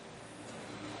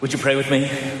Would you pray with me?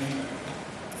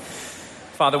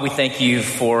 Father, we thank you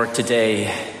for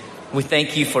today. We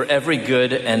thank you for every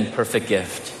good and perfect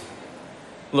gift.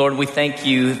 Lord, we thank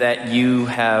you that you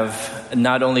have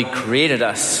not only created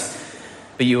us,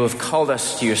 but you have called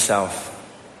us to yourself.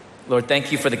 Lord,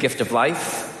 thank you for the gift of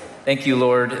life. Thank you,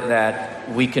 Lord, that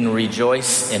we can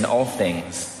rejoice in all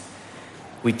things.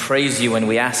 We praise you and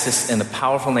we ask this in the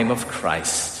powerful name of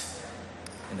Christ.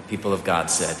 And the people of God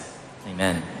said,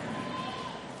 Amen.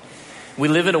 We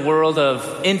live in a world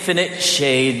of infinite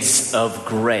shades of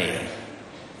gray,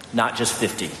 not just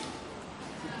 50.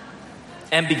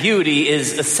 Ambiguity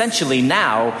is essentially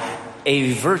now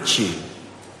a virtue.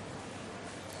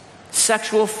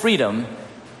 Sexual freedom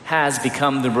has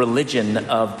become the religion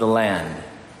of the land.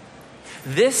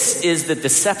 This is the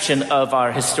deception of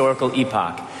our historical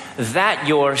epoch, that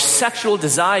your sexual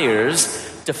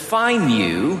desires define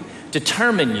you,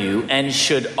 determine you, and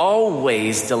should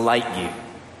always delight you.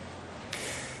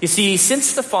 You see,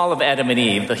 since the fall of Adam and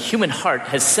Eve, the human heart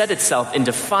has set itself in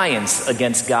defiance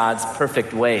against God's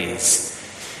perfect ways.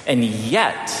 And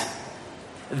yet,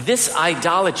 this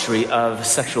idolatry of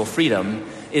sexual freedom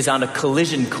is on a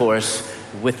collision course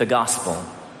with the gospel,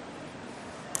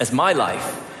 as my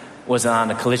life was on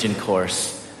a collision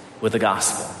course with the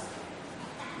gospel.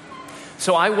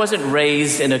 So I wasn't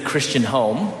raised in a Christian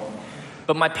home,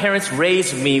 but my parents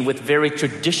raised me with very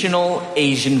traditional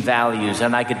Asian values,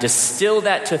 and I could distill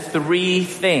that to three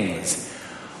things: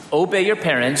 obey your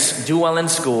parents, do well in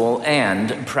school,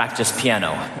 and practice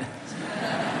piano.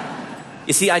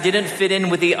 You see, I didn't fit in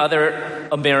with the other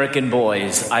American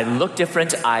boys. I looked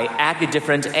different, I acted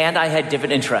different, and I had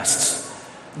different interests.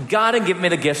 God had given me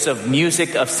the gifts of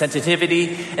music, of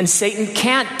sensitivity, and Satan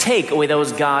can't take away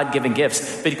those God-given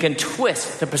gifts, but he can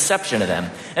twist the perception of them.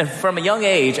 And from a young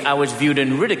age, I was viewed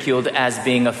and ridiculed as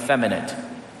being effeminate.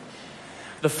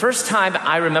 The first time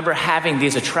I remember having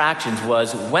these attractions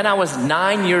was when I was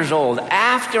 9 years old,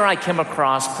 after I came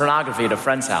across pornography at a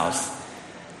friend's house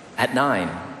at 9.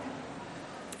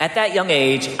 At that young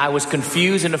age, I was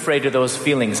confused and afraid of those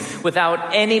feelings.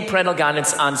 Without any parental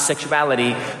guidance on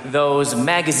sexuality, those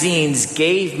magazines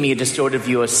gave me a distorted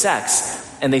view of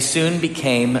sex, and they soon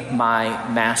became my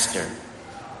master.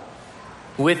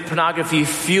 With pornography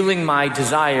fueling my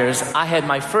desires, I had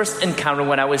my first encounter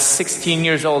when I was 16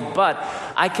 years old, but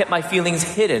I kept my feelings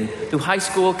hidden through high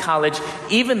school, college,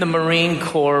 even the Marine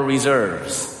Corps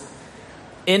Reserves.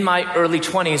 In my early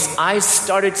 20s, I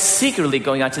started secretly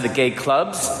going out to the gay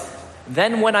clubs.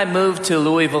 Then when I moved to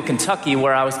Louisville, Kentucky,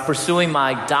 where I was pursuing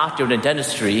my doctorate in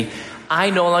dentistry,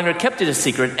 I no longer kept it a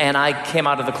secret, and I came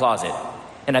out of the closet.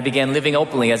 And I began living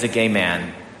openly as a gay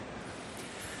man.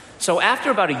 So after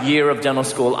about a year of dental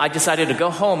school, I decided to go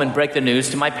home and break the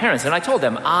news to my parents. And I told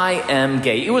them, I am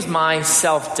gay. It was my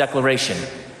self-declaration.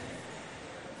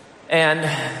 And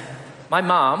my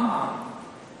mom,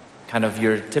 kind of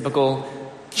your typical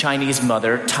Chinese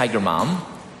mother, tiger mom,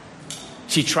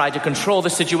 she tried to control the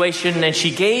situation, and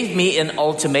she gave me an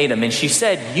ultimatum. And she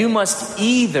said, you must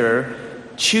either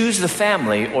choose the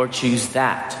family or choose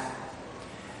that.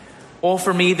 Well,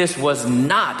 for me, this was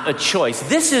not a choice.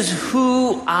 This is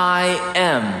who I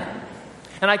am.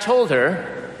 And I told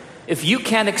her, if you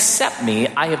can't accept me,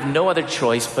 I have no other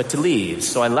choice but to leave.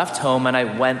 So I left home and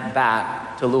I went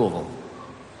back to Louisville.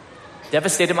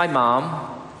 Devastated my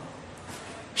mom.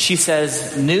 She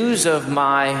says news of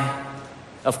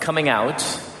coming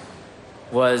out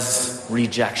was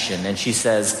rejection. And she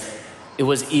says it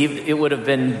would have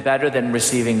been better than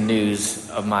receiving news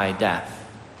of my death.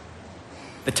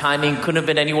 The timing couldn't have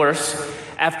been any worse.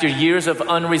 After years of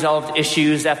unresolved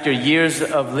issues, after years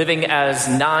of living as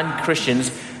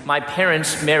non-Christians, my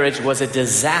parents' marriage was a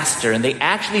disaster, and they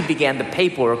actually began the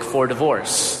paperwork for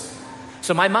divorce.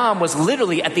 So my mom was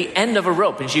literally at the end of a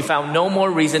rope, and she found no more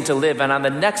reason to live. And on the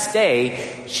next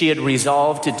day, she had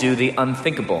resolved to do the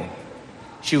unthinkable.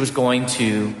 She was going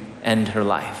to end her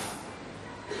life.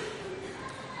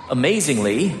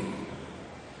 Amazingly,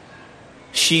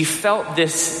 she felt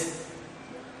this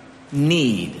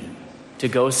need to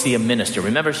go see a minister.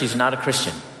 Remember, she's not a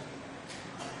Christian.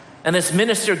 And this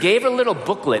minister gave her a little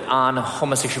booklet on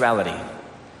homosexuality.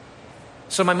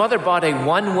 So my mother bought a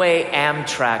one-way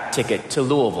Amtrak ticket to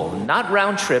Louisville. Not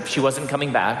round trip, she wasn't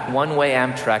coming back. One-way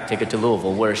Amtrak ticket to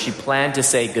Louisville, where she planned to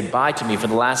say goodbye to me for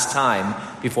the last time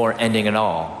before ending it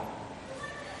all.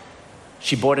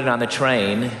 She boarded on the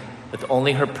train with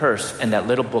only her purse and that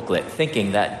little booklet,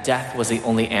 thinking that death was the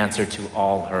only answer to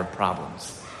all her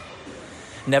problems.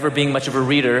 Never being much of a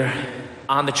reader,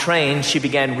 on the train, she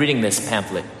began reading this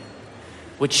pamphlet,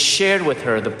 which shared with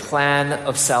her the plan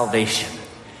of salvation,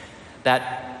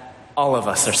 that all of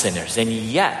us are sinners, and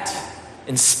yet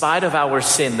in spite of our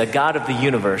sin, the God of the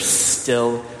universe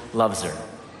still loves her.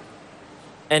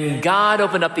 And God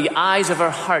opened up the eyes of her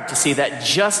heart to see that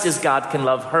just as God can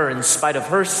love her in spite of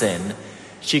her sin,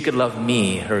 she could love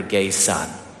me, her gay son.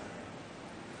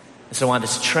 And so on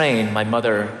this train, my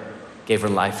mother gave her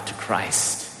life to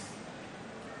Christ.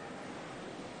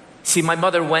 See, my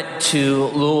mother went to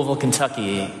Louisville,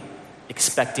 Kentucky,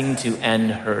 expecting to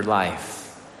end her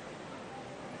life.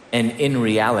 And in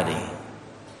reality,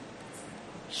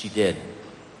 she did.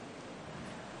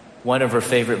 One of her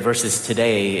favorite verses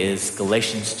today is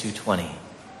Galatians 2:20.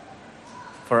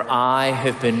 For I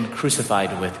have been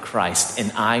crucified with Christ,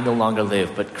 and I no longer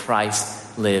live, but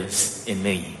Christ lives in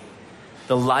me.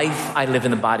 The life I live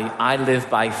in the body, I live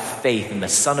by faith in the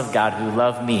Son of God who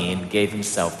loved me and gave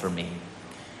himself for me.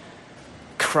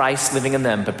 Christ living in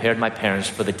them prepared my parents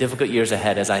for the difficult years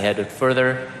ahead as I headed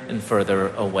further and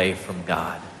further away from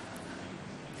God.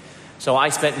 So I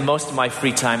spent most of my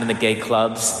free time in the gay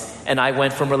clubs, and I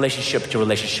went from relationship to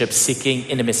relationship seeking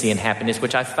intimacy and happiness,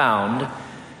 which I found,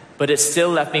 but it still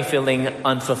left me feeling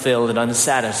unfulfilled and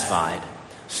unsatisfied.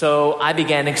 So I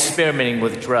began experimenting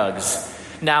with drugs.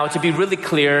 Now, to be really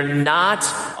clear, not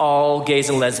all gays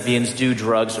and lesbians do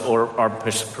drugs or are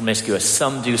promiscuous.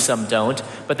 Some do, some don't,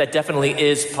 but that definitely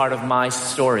is part of my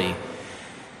story.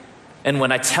 And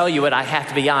when I tell you it, I have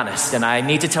to be honest, and I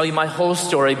need to tell you my whole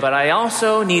story, but I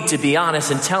also need to be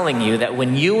honest in telling you that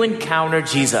when you encounter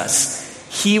Jesus,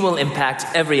 he will impact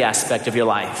every aspect of your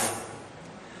life.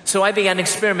 So I began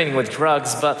experimenting with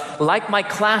drugs, but like my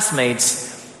classmates,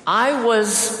 I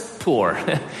was poor.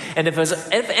 And if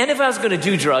I was going to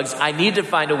do drugs, I needed to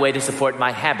find a way to support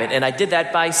my habit, and I did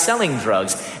that by selling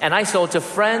drugs. And I sold to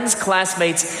friends,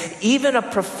 classmates, even a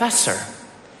professor.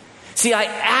 See, I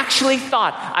actually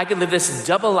thought I could live this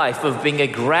double life of being a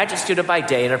graduate student by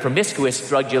day and a promiscuous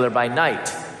drug dealer by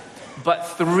night.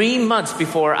 But 3 months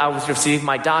before I was receiving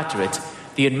my doctorate,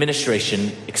 the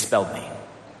administration expelled me.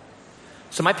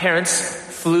 So my parents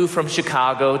flew from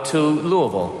Chicago to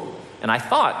Louisville, and I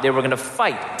thought they were going to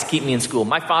fight to keep me in school.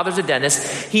 My father's a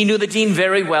dentist. He knew the dean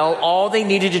very well. All they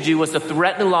needed to do was to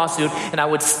threaten a lawsuit, and I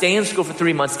would stay in school for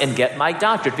 3 months and get my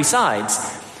doctorate. Besides,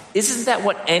 isn't that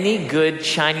what any good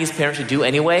Chinese parent should do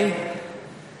anyway?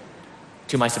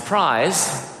 To my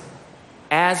surprise,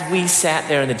 as we sat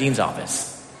there in the dean's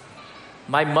office,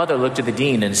 my mother looked at the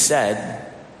dean and said,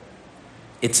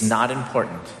 "It's not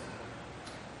important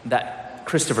that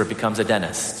Christopher becomes a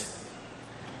dentist.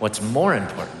 What's more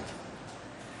important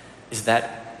is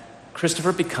that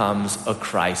Christopher becomes a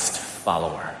Christ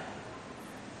follower."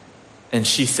 And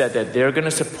she said that they're going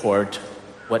to support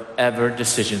whatever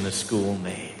decision the school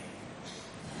made.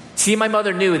 See, my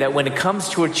mother knew that when it comes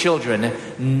to her children,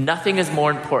 nothing is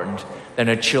more important than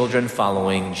her children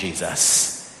following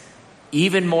Jesus.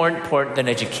 Even more important than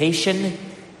education,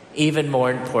 even more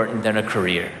important than a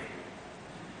career.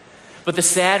 But the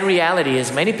sad reality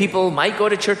is many people might go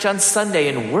to church on Sunday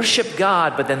and worship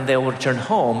God, but then they'll return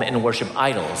home and worship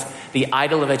idols. The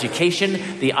idol of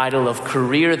education, the idol of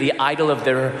career, the idol of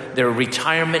their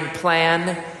retirement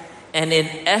plan. And in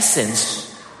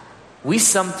essence, we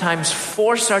sometimes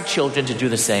force our children to do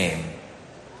the same.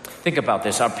 Think about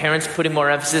this. Our parents putting more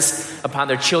emphasis upon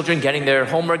their children getting their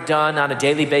homework done on a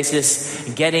daily basis,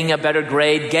 getting a better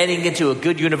grade, getting into a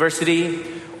good university.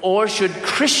 Or should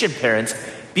Christian parents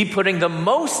be putting the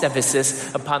most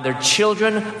emphasis upon their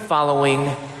children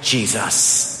following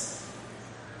Jesus?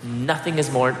 Nothing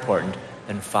is more important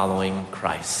than following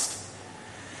Christ.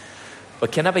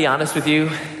 But can I be honest with you?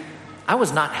 I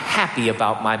was not happy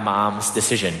about my mom's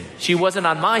decision. She wasn't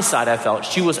on my side, I felt.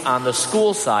 She was on the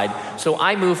school side. So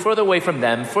I moved further away from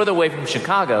them, further away from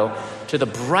Chicago, to the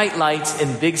bright lights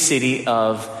and big city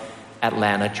of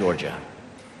Atlanta, Georgia.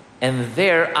 And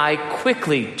there I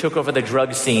quickly took over the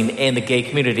drug scene in the gay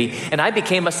community, and I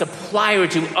became a supplier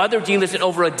to other dealers in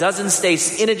over a dozen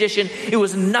states. In addition, it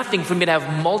was nothing for me to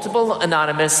have multiple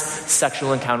anonymous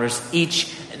sexual encounters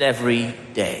each and every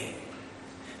day.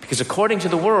 Because according to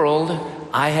the world,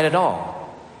 I had it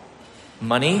all.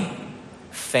 Money,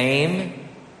 fame,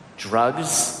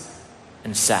 drugs,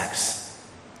 and sex.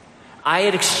 I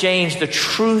had exchanged the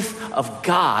truth of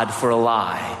God for a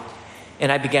lie.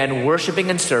 And I began worshiping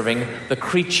and serving the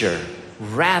creature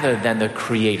rather than the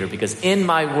creator. Because in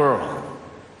my world,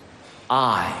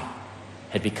 I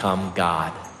had become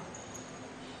God.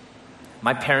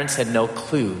 My parents had no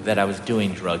clue that I was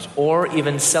doing drugs or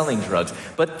even selling drugs,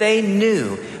 but they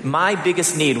knew my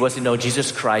biggest need was to know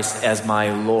Jesus Christ as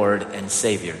my Lord and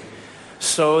Savior.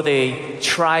 So they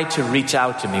tried to reach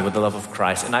out to me with the love of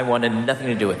Christ, and I wanted nothing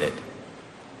to do with it.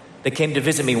 They came to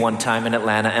visit me one time in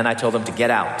Atlanta, and I told them to get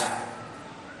out.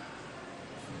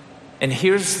 And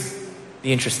here's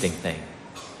the interesting thing.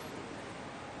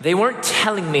 They weren't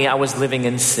telling me I was living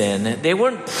in sin. They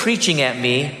weren't preaching at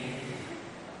me.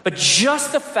 But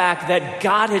just the fact that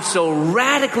God had so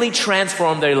radically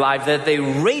transformed their life, that they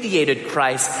radiated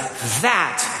Christ,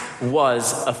 that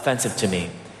was offensive to me.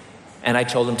 And I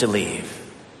told them to leave.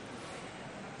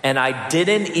 And I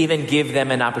didn't even give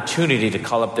them an opportunity to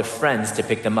call up their friends to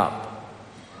pick them up.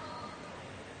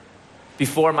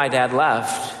 Before my dad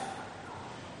left,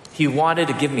 he wanted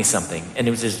to give me something, and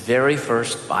it was his very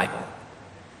first Bible.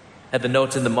 Had the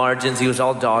notes in the margins, he was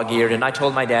all dog-eared, and I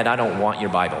told my dad, I don't want your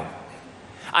Bible.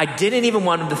 I didn't even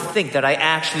want him to think that I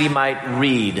actually might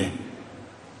read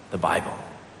the Bible.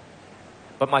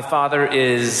 But my father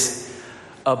is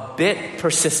a bit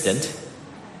persistent,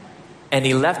 and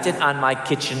he left it on my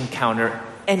kitchen counter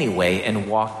anyway and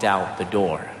walked out the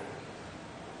door.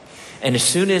 And as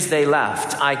soon as they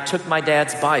left, I took my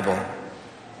dad's Bible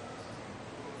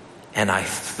and I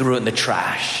threw it in the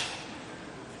trash.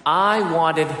 I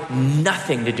wanted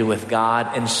nothing to do with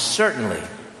God, and certainly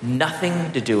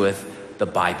nothing to do with the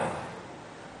Bible.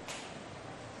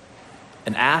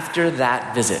 And after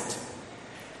that visit,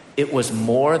 it was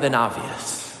more than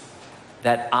obvious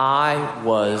that I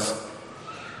was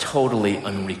totally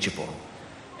unreachable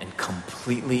and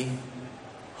completely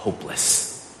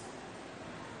hopeless.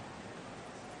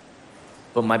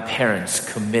 But my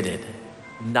parents committed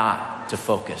not to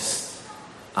focus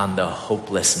on the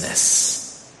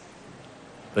hopelessness,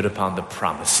 but upon the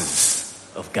promises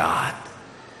of God.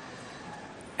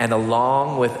 And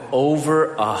along with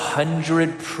over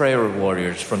 100 prayer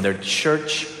warriors from their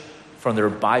church, from their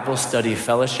Bible study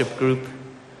fellowship group,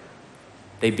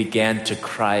 they began to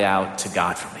cry out to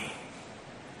God for me.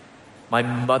 My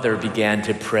mother began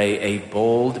to pray a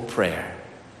bold prayer.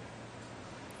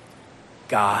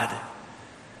 God,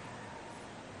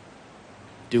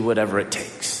 do whatever it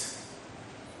takes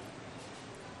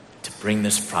to bring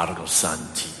this prodigal son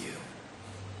to you.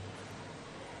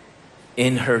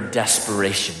 In her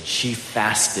desperation, she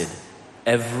fasted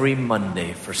every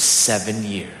Monday for 7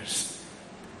 years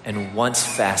and once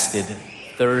fasted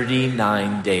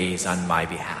 39 days on my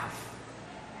behalf.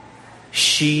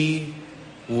 She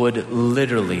would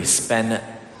literally spend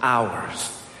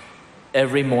hours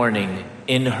every morning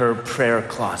in her prayer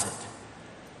closet,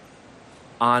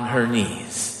 on her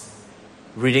knees,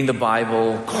 reading the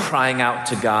Bible, crying out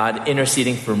to God,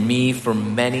 interceding for me, for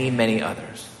many, many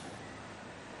others.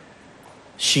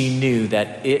 She knew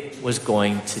that it was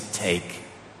going to take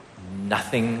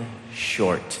nothing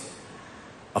short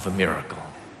of a miracle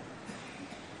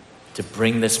to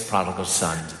bring this prodigal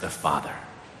son to the Father.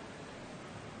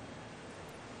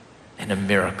 And a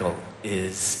miracle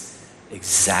is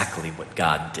exactly what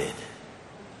God did.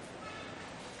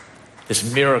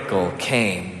 This miracle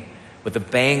came with a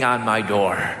bang on my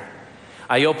door.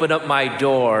 I opened up my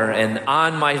door, and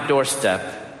on my doorstep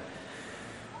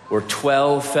were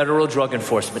 12 federal drug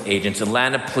enforcement agents,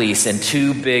 Atlanta police, and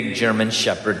 2 big German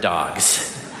Shepherd dogs.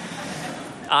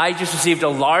 I just received a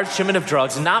large shipment of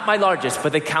drugs, not my largest,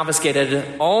 but they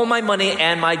confiscated all my money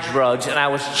and my drugs, and I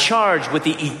was charged with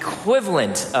the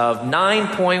equivalent of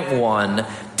 9.1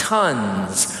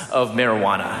 tons of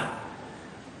marijuana.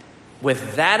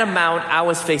 With that amount, I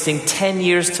was facing 10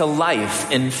 years to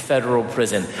life in federal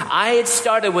prison. I had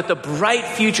started with a bright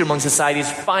future among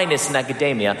society's finest in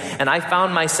academia, and I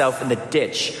found myself in the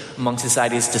ditch among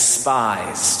society's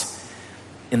despised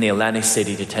in the Atlantic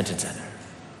City Detention Center.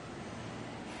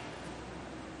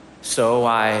 So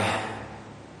I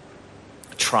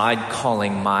tried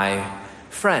calling my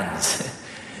friends.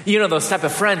 You know, those type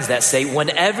of friends that say,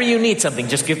 whenever you need something,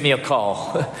 just give me a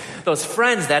call. Those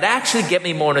friends that actually get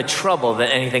me more into trouble than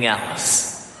anything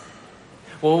else.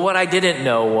 Well, what I didn't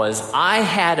know was I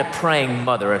had a praying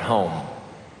mother at home.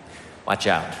 Watch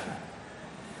out.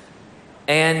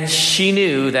 And she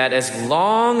knew that as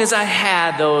long as I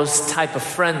had those type of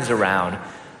friends around,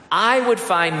 I would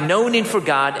find no need for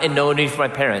God and no need for my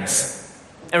parents.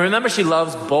 And remember, she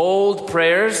loves bold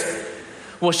prayers.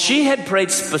 Well, she had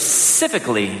prayed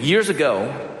specifically years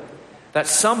ago that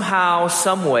somehow,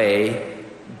 some way,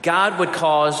 God would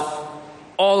cause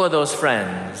all of those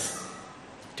friends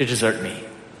to desert me.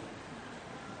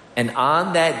 And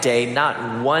on that day,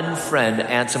 not one friend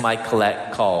answered my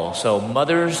collect call. So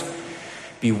mothers,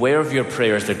 beware of your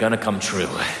prayers. They're going to come true.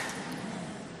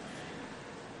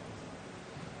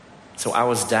 So I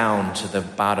was down to the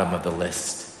bottom of the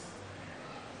list.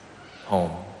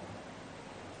 Home.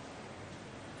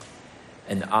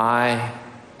 And I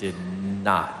did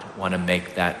not want to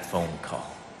make that phone call.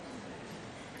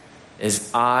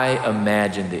 As I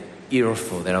imagined the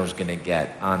earful that I was going to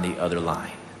get on the other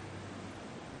line.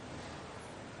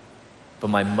 But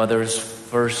my mother's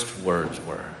first words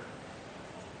were,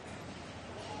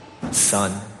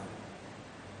 "Son,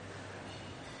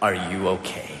 are you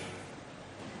okay?"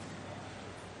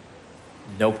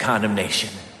 No condemnation,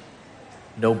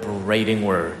 no berating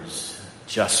words,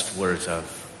 just words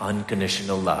of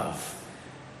unconditional love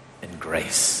and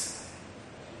grace.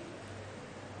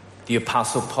 The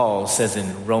Apostle Paul says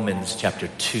in Romans chapter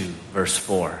 2, verse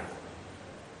 4,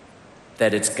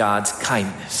 that it's God's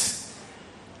kindness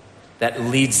that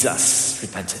leads us to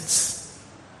repentance.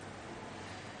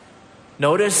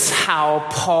 Notice how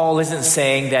Paul isn't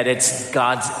saying that it's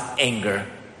God's anger.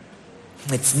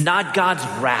 It's not God's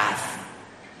wrath.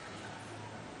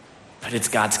 But it's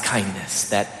God's kindness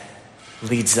that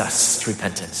leads us to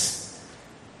repentance.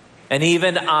 And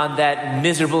even on that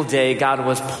miserable day, God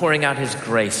was pouring out his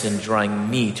grace and drawing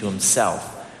me to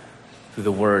himself through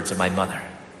the words of my mother.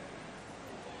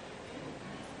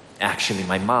 Actually,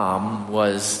 my mom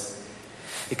was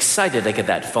excited to get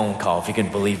that phone call, if you can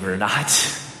believe it or not,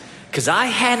 because I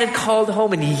hadn't called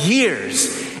home in years,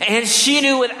 and she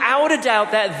knew without a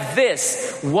doubt that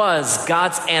this was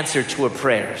God's answer to her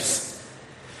prayers.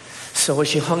 So as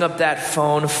she hung up that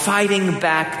phone, fighting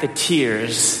back the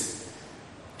tears,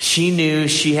 she knew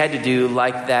she had to do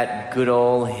like that good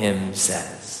old hymn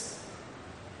says.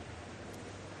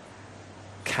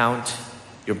 Count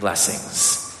your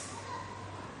blessings.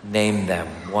 Name them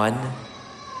one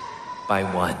by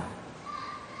one.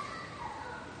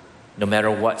 No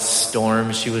matter what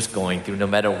storm she was going through, no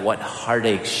matter what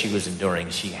heartache she was enduring,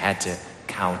 she had to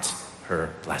count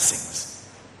her blessings.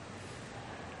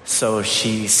 So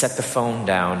she set the phone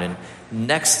down, and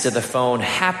next to the phone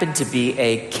happened to be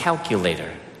a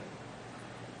calculator.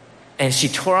 And she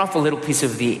tore off a little piece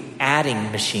of the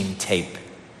adding machine tape.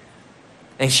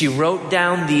 And she wrote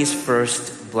down these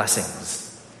first blessings.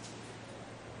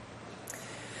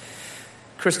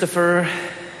 Christopher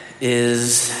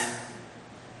is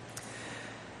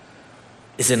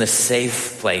in a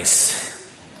safe place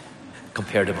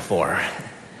compared to before.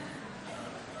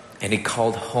 And he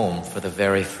called home for the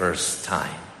very first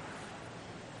time.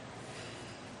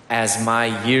 As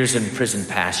my years in prison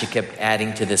passed, she kept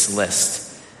adding to this list.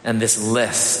 And this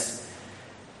list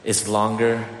is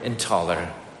longer and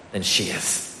taller than she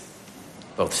is.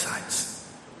 Both sides.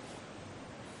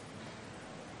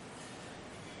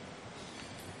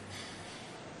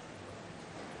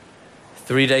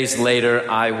 Three days later,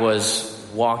 I was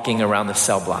walking around the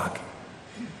cell block.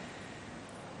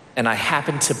 And I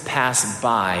happened to pass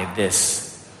by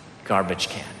this garbage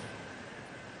can.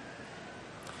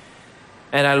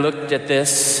 And I looked at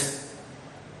this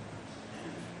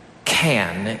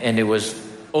can, and it was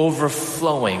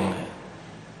overflowing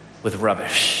with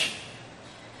rubbish.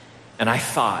 And I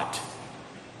thought,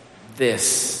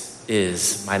 this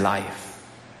is my life.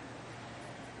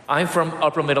 I'm from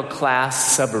upper middle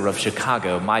class suburb of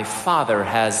Chicago. My father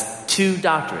has 2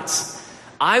 doctorates.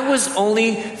 I was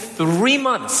only 3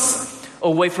 months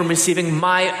away from receiving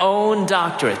my own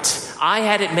doctorate. I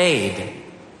had it made.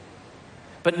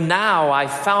 But now I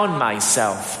found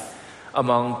myself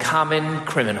among common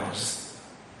criminals.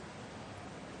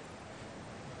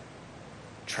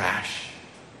 Trash.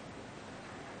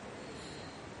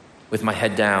 With my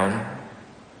head down,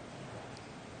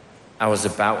 I was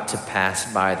about to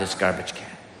pass by this garbage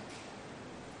can.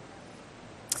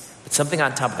 But something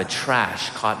on top of the trash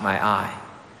caught my eye.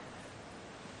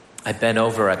 I bent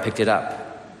over, I picked it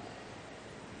up.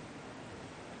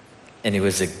 And it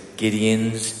was a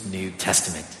Gideon's New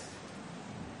Testament.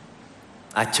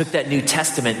 I took that New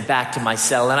Testament back to my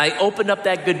cell, and I opened up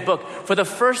that good book. For the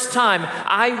first time,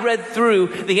 I read through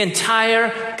the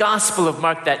entire Gospel of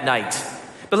Mark that night.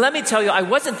 But let me tell you, I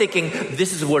wasn't thinking,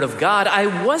 this is the Word of God.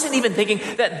 I wasn't even thinking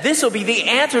that this will be the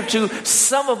answer to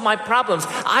some of my problems.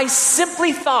 I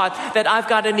simply thought that I've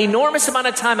got an enormous amount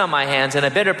of time on my hands, and I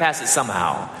better pass it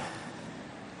somehow.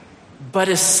 But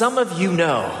as some of you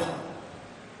know,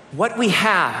 what we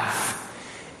have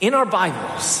in our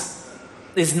Bibles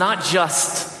is not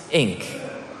just ink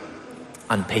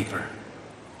on paper.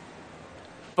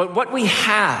 But what we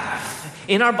have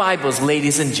in our Bibles,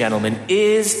 ladies and gentlemen,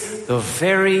 is the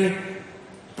very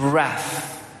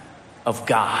breath of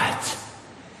God.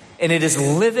 And it is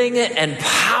living and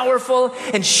powerful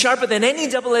and sharper than any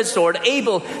double-edged sword,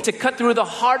 able to cut through the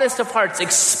hardest of hearts,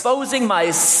 exposing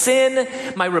my sin,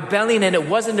 my rebellion, and it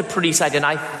wasn't a pretty sight. And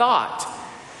I thought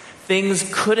things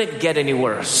couldn't get any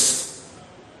worse.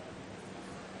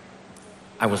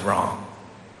 I was wrong.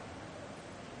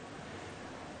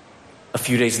 A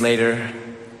few days later,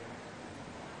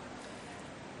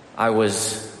 I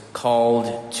was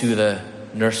called to the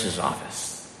nurse's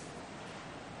office.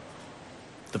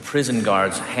 The prison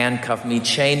guards handcuffed me,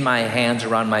 chained my hands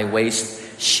around my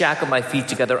waist, shackled my feet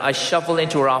together. I shuffled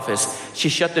into her office. She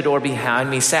shut the door behind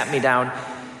me, sat me down,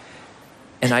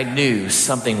 and I knew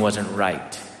something wasn't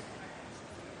right.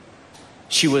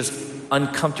 She was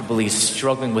uncomfortably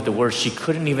struggling with the words. She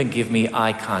couldn't even give me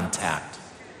eye contact.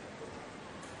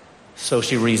 So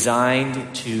she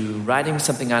resigned to writing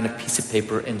something on a piece of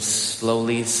paper and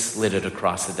slowly slid it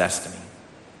across the desk to me.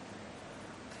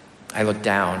 I looked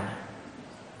down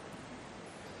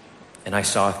and I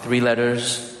saw 3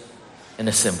 letters and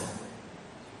a symbol.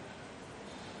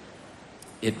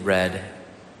 It read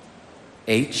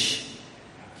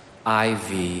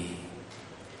HIV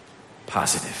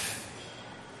positive.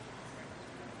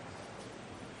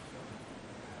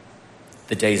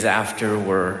 The days after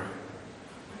were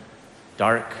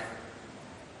dark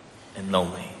and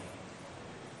lonely.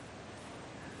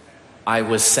 I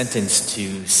was sentenced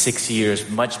to 6 years,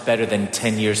 much better than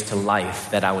 10 years to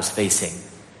life that I was facing.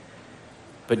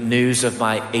 But news of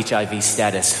my HIV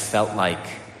status felt like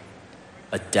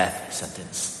a death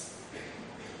sentence.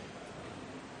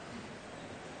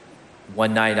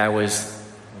 One night I was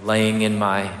laying in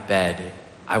my bed.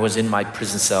 I was in my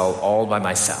prison cell all by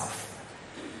myself.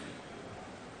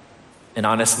 And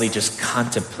honestly, just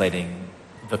contemplating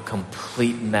the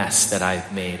complete mess that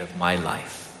I've made of my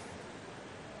life.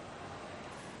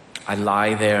 I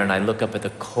lie there and I look up at the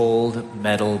cold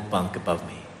metal bunk above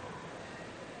me.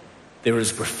 There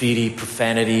was graffiti,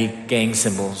 profanity, gang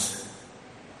symbols.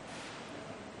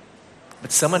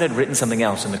 But someone had written something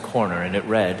else in the corner, and it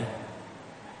read,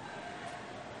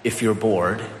 "If you're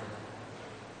bored,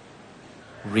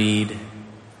 read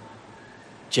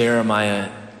Jeremiah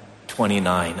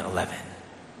 29:11.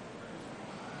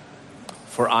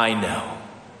 For I know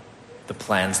the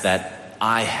plans that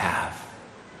I have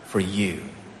for you,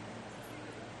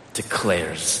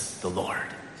 declares the Lord.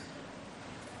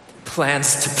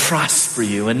 Plans to prosper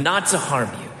you and not to harm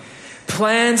you.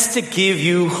 Plans to give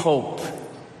you hope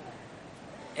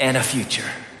and a future."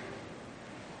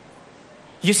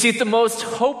 You see, at the most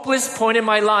hopeless point in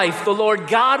my life, the Lord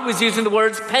God was using the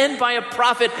words penned by a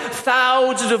prophet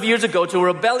thousands of years ago to a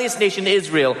rebellious nation,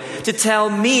 Israel, to tell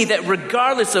me that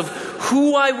regardless of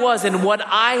who I was and what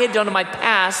I had done in my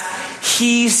past,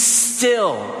 He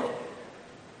still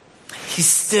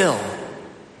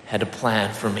had a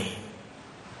plan for me.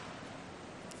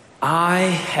 I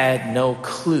had no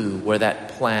clue where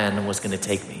that plan was going to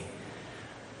take me.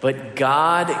 But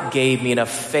God gave me enough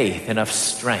faith, enough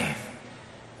strength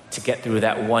to get through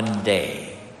that one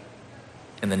day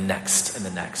and the next and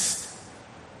the next.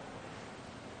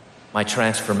 My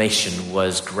transformation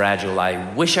was gradual.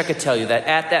 I wish I could tell you that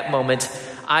at that moment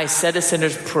I said a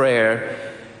sinner's prayer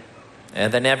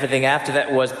and then everything after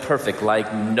that was perfect,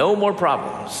 like no more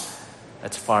problems.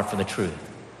 That's far from the truth.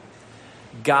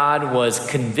 God was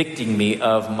convicting me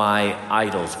of my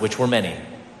idols, which were many.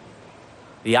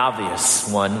 The obvious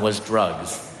one was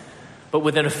drugs. But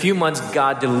within a few months,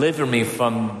 God delivered me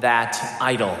from that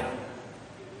idol.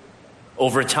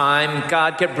 Over time,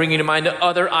 God kept bringing to mind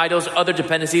other idols, other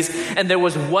dependencies, and there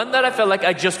was one that I felt like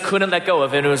I just couldn't let go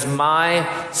of, and it was my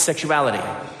sexuality.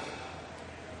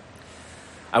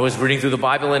 I was reading through the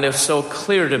Bible, and it was so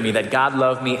clear to me that God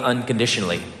loved me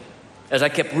unconditionally. As I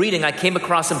kept reading, I came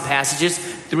across some passages,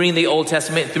 3 in the Old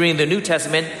Testament, 3 in the New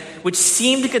Testament, which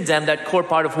seemed to condemn that core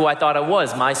part of who I thought I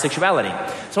was, my sexuality.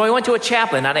 So I went to a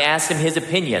chaplain and I asked him his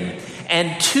opinion.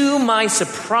 And to my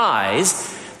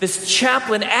surprise, this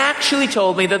chaplain actually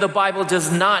told me that the Bible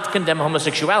does not condemn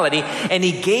homosexuality, and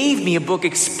he gave me a book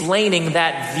explaining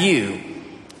that view.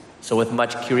 So with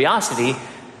much curiosity,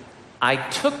 I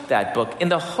took that book in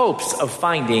the hopes of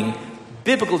finding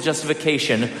biblical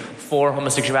justification for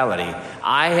homosexuality.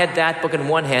 I had that book in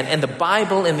one hand and the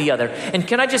Bible in the other. And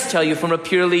can I just tell you, from a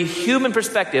purely human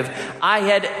perspective, I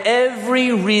had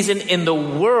every reason in the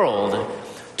world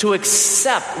to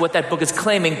accept what that book is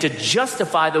claiming to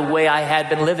justify the way I had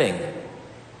been living.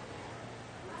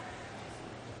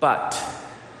 But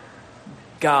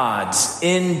God's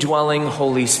indwelling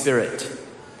Holy Spirit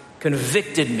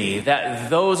convicted me that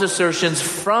those assertions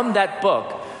from that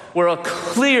book were a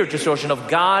clear distortion of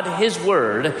God, His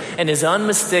Word, and His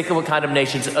unmistakable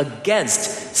condemnations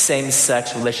against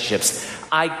same-sex relationships.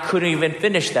 I couldn't even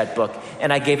finish that book,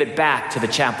 and I gave it back to the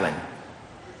chaplain,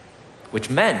 which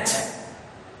meant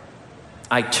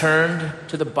I turned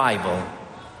to the Bible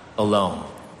alone.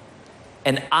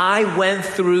 And I went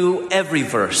through every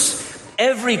verse,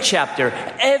 every chapter,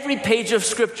 every page of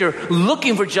Scripture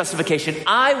looking for justification.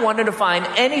 I wanted to find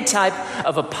any type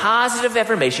of a positive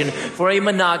affirmation for a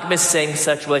monogamous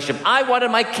same-sex relationship. I wanted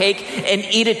my cake and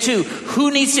eat it too. Who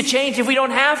needs to change if we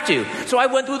don't have to? So I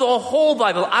went through the whole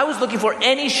Bible. I was looking for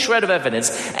any shred of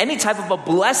evidence, any type of a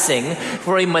blessing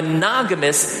for a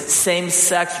monogamous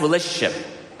same-sex relationship.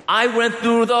 I went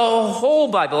through the whole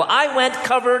Bible. I went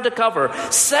cover to cover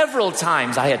several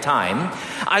times. I had time.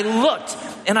 I looked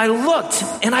and I looked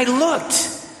and I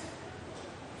looked,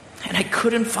 and I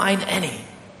couldn't find any,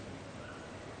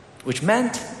 which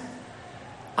meant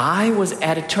I was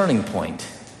at a turning point,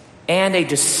 and a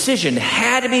decision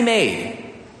had to be made.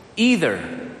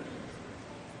 Either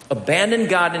abandon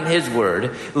God and His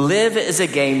Word, live as a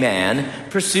gay man,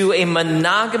 pursue a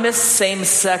monogamous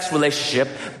same-sex relationship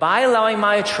by allowing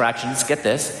my attractions, get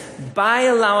this, by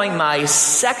allowing my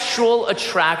sexual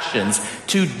attractions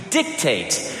to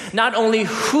dictate not only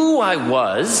who I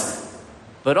was,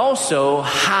 but also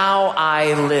how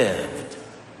I lived.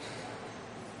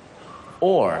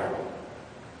 Or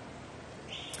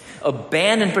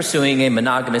abandon pursuing a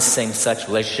monogamous same-sex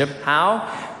relationship.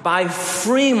 How? By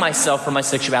freeing myself from my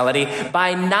sexuality,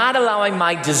 by not allowing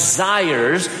my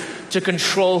desires to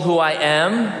control who I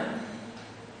am,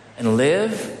 and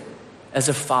live as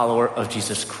a follower of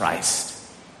Jesus Christ.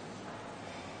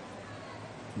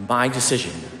 My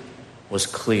decision was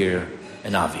clear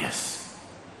and obvious.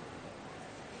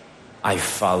 I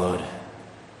followed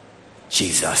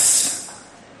Jesus.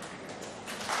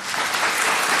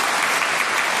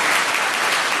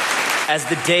 As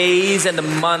the days and the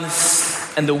months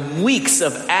and the weeks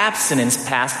of abstinence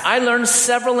passed, I learned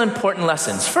several important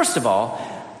lessons. First of all,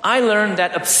 I learned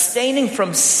that abstaining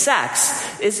from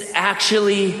sex is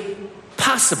actually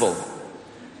possible.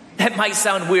 That might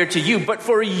sound weird to you, but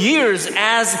for years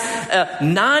as a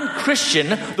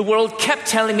non-Christian, the world kept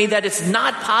telling me that it's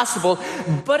not possible,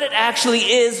 but it actually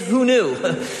is. Who knew?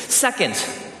 Second,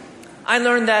 I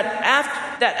learned that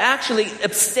actually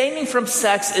abstaining from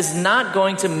sex is not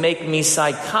going to make me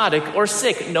psychotic or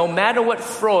sick, no matter what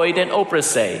Freud and Oprah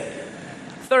say.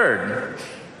 Third,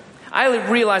 I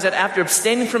realized that after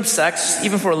abstaining from sex,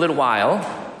 even for a little while,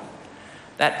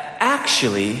 that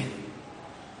actually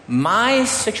my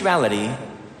sexuality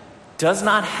does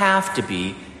not have to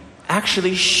be,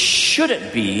 actually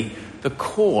shouldn't be, the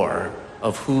core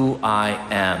of who I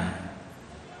am.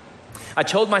 I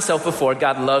told myself before,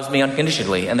 God loves me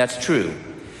unconditionally, and that's true.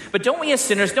 But don't we as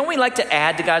sinners, don't we like to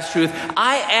add to God's truth?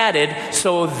 I added,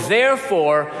 so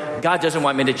therefore, God doesn't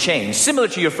want me to change. Similar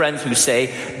to your friends who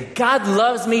say, God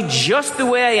loves me just the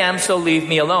way I am, so leave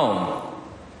me alone.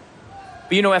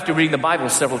 But you know, after reading the Bible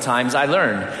several times, I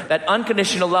learned that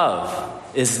unconditional love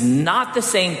is not the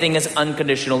same thing as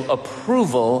unconditional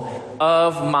approval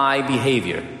of my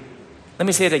behavior. Let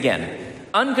me say it again.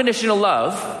 Unconditional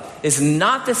love is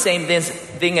not the same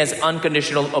thing as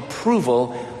unconditional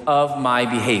approval of my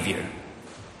behavior.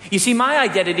 You see, my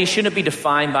identity shouldn't be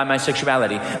defined by my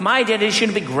sexuality. My identity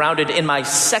shouldn't be grounded in my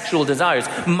sexual desires.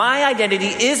 My identity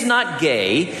is not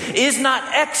gay, is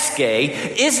not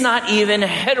ex-gay, is not even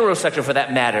heterosexual for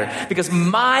that matter, because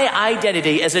my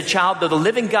identity as a child of the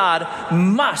living God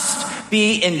must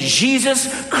be in Jesus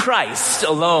Christ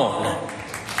alone.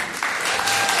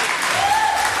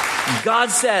 God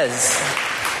says,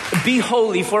 be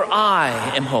holy, for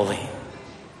I am holy.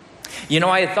 You know,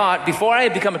 I had thought before I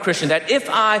had become a Christian that if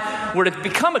I were to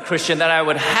become a Christian, that I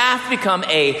would have to become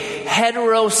a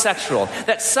heterosexual.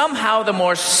 That somehow the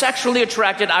more sexually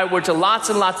attracted I were to lots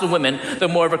and lots of women, the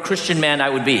more of a Christian man I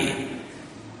would be.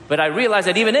 But I realized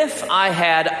that even if I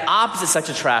had opposite sex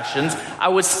attractions, I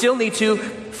would still need to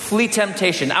flee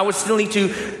temptation. I would still need to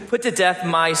put to death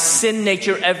my sin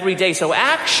nature every day. So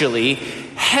actually,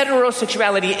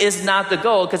 heterosexuality is not the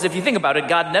goal, because if you think about it,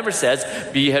 God never says,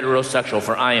 be heterosexual,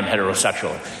 for I am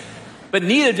heterosexual. But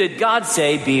neither did God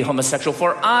say, be homosexual,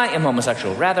 for I am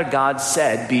homosexual. Rather, God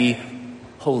said, be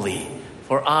holy,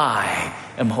 for I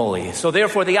am holy. So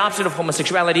therefore, the opposite of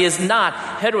homosexuality is not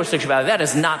heterosexuality. That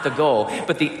is not the goal.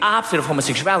 But the opposite of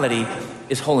homosexuality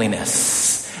is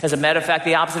holiness. As a matter of fact,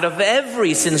 the opposite of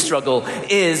every sin struggle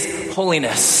is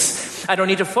holiness. I don't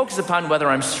need to focus upon whether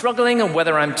I'm struggling or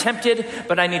whether I'm tempted,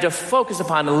 but I need to focus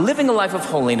upon living a life of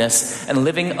holiness and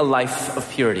living a life of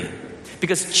purity.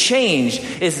 Because change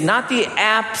is not the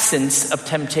absence of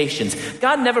temptations.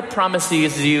 God never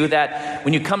promises you that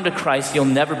when you come to Christ, you'll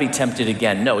never be tempted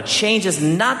again. No, change is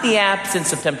not the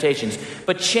absence of temptations,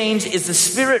 but change is the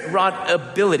Spirit-wrought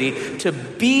ability to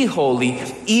be holy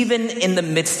even in the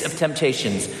midst of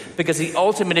temptations. Because the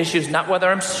ultimate issue is not whether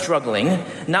I'm struggling,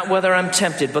 not whether I'm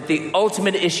tempted, but the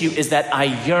ultimate issue is that I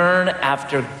yearn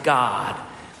after God.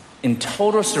 in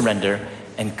total surrender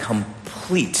and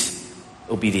complete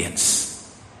obedience.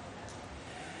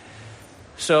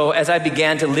 So as I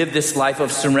began to live this life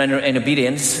of surrender and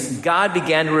obedience, God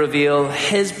began to reveal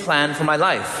his plan for my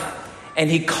life. And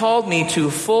he called me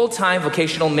to full-time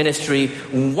vocational ministry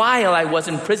while I was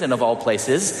in prison, of all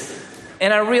places.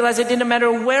 And I realized it didn't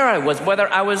matter where I was,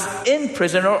 whether I was in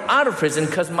prison or out of prison,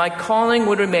 because my calling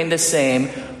would remain the same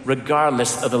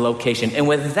regardless of the location. And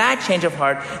with that change of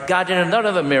heart, God did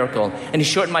another miracle. And he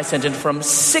shortened my sentence from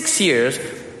 6 years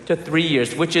to 3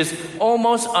 years, which is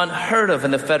almost unheard of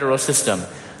in the federal system.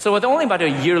 So with only about a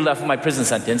year left of my prison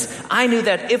sentence, I knew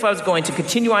that if I was going to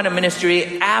continue on in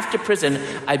ministry after prison,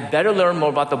 I'd better learn more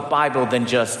about the Bible than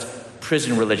just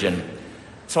prison religion.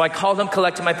 So I called them,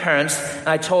 collected my parents, and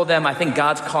I told them I think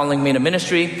God's calling me into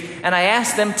ministry, and I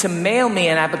asked them to mail me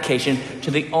an application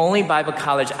to the only Bible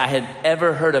college I had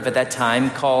ever heard of at that time,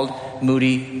 called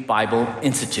Moody Bible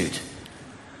Institute.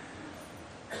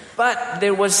 But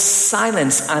there was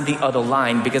silence on the other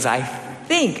line because I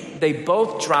think they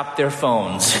both dropped their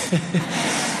phones.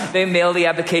 They mailed the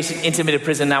application into me to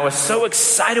prison, and I was so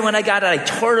excited when I got it. I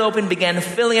tore it open, began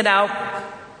filling it out,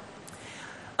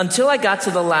 until I got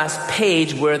to the last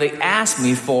page where they asked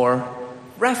me for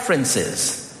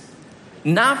references.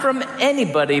 Not from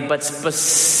anybody, but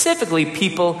specifically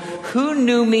people who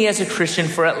knew me as a Christian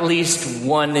for at least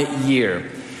 1 year.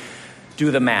 Do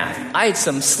the math. I had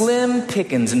some slim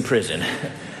pickings in prison.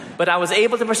 But I was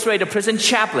able to persuade a prison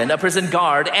chaplain, a prison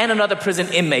guard, and another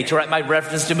prison inmate to write my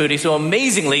reference to Moody. So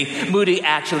amazingly, Moody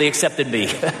actually accepted me.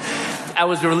 I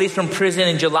was released from prison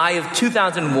in July of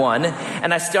 2001,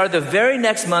 and I started the very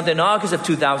next month in August of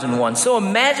 2001. So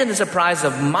imagine the surprise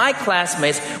of my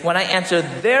classmates when I answered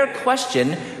their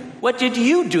question, "What did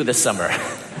you do this summer?"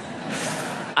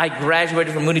 I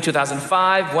graduated from Moody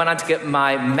 2005, went on to get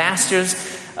my master's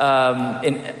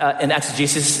in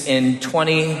exegesis in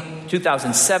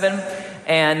 2007,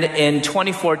 and in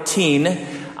 2014,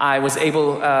 I was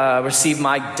able to receive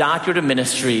my doctorate of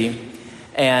ministry,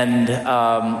 and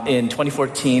in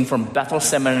 2014 from Bethel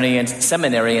Seminary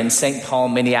in St. Paul,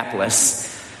 Minneapolis.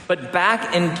 But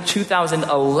back in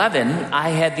 2011, I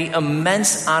had the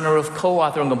immense honor of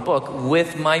co-authoring a book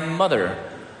with my mother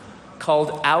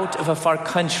called Out of a Far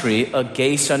Country, A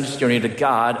Gay Son's Journey to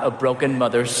God, A Broken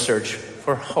Mother's Search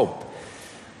for Hope.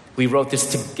 We wrote this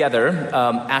together.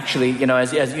 Actually,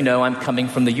 as you know, I'm coming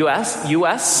from the U.S.,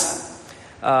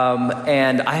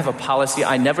 and I have a policy.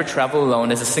 I never travel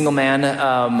alone. As a single man,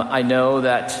 I know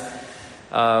that,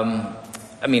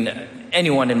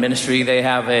 anyone in ministry, they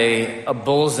have a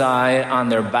bullseye on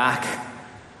their back,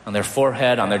 on their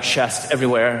forehead, on their chest,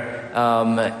 everywhere.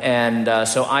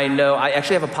 So I know, I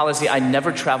actually have a policy. I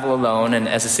never travel alone. And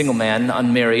as a single man,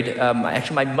 unmarried,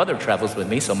 my mother travels with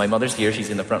me. So my mother's here. She's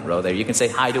in the front row there. You can say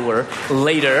hi to her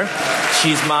later.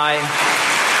 She's my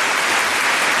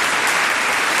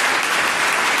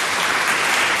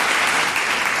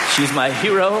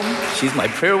hero. She's my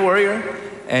prayer warrior.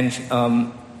 And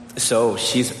so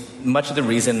she's much of the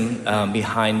reason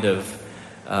behind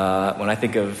when I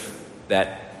think of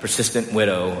that persistent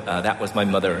widow, that was my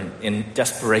mother in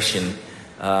desperation,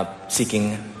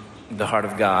 seeking the heart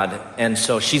of God. And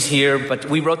so she's here, but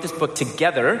we wrote this book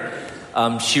together.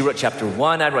 She wrote chapter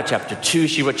 1, I wrote chapter 2.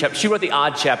 She wrote the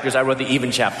odd chapters, I wrote the even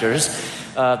chapters,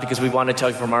 because we want to tell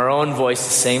you from our own voice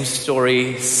the same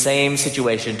story, same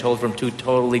situation, told from two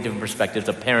totally different perspectives,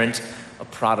 a parent, a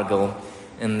prodigal,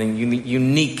 and the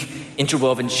unique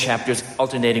interwoven chapters,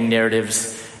 alternating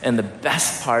narratives. And the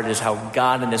best part is how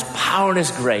God in his power and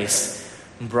his grace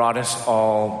brought us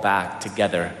all back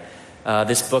together.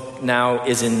 This book now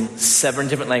is in 7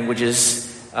 different languages.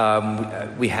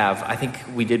 I think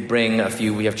we did bring a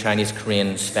few. We have Chinese,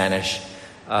 Korean, Spanish.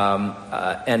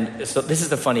 And so this is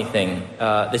the funny thing.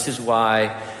 This is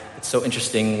why it's so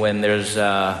interesting when there's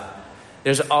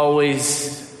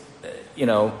always,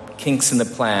 kinks in the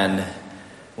plan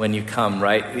when you come,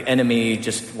 right? The enemy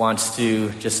just wants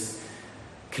to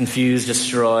confuse,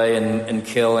 destroy, and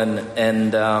kill.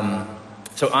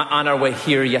 So on our way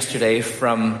here yesterday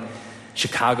from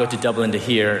Chicago to Dublin to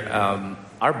here,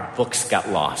 our books got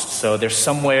lost. So they're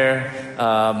somewhere,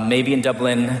 maybe in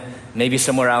Dublin, maybe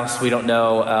somewhere else, we don't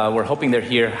know. We're hoping they're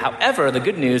here. However, the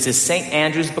good news is St.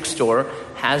 Andrew's Bookstore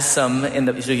has some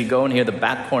so you go in here, the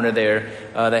back corner there,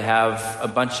 they have a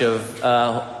bunch of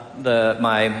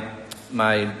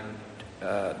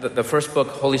the first book,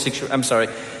 Holy Six,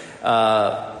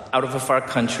 Out of a Far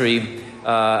Country,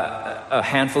 a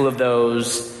handful of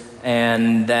those,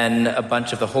 and then a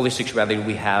bunch of the Holy Sexuality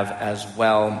we have as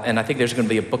well. And I think there's going to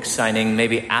be a book signing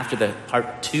maybe after the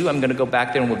part 2. I'm going to go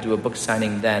back there and we'll do a book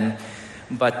signing then.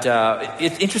 But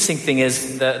interesting thing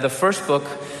is the first book,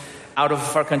 Out of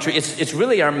Far Country, it's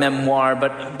really our memoir,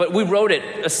 but we wrote it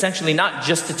essentially not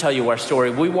just to tell you our story.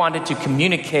 We wanted to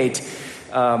communicate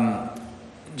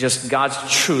just God's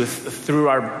truth through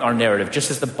our narrative.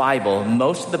 Just as the Bible,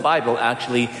 most of the Bible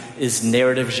actually is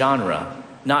narrative genre.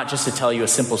 Not just to tell you a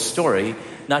simple story,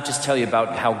 not just tell you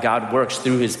about how God works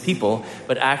through his people,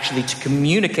 but actually to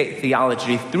communicate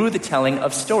theology through the telling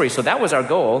of stories. So that was our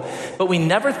goal, but we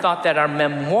never thought that our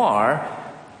memoir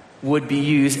would be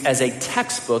used as a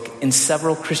textbook in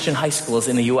several Christian high schools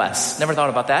in the U.S. Never thought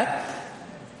about that,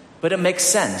 but it makes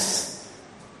sense.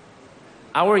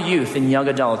 Our youth and young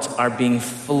adults are being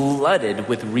flooded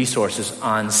with resources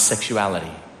on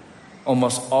sexuality,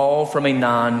 almost all from a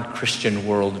non-Christian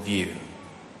worldview.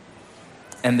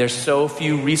 And there's so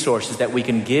few resources that we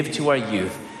can give to our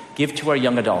youth, give to our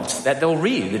young adults, that they'll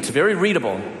read. It's very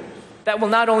readable. That will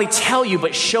not only tell you,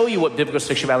 but show you what biblical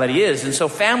sexuality is. And so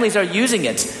families are using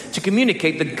it to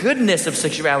communicate the goodness of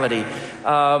sexuality.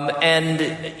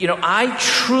 I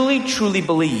truly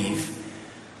believe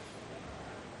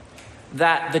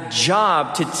that the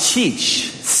job to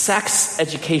teach sex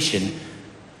education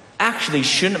actually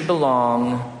shouldn't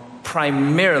belong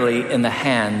primarily in the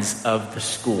hands of the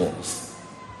schools.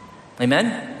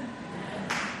 Amen?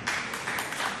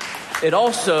 It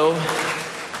also,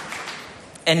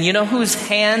 and you know whose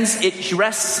hands it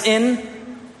rests in?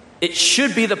 It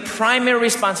should be the primary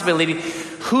responsibility.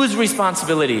 Whose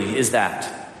responsibility is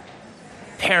that?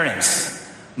 Parents,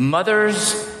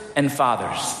 mothers, and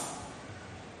fathers.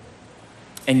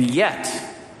 And yet,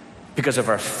 because of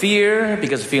our fear,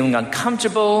 because of feeling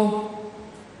uncomfortable,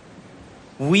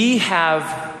 we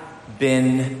have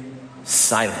been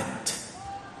silent.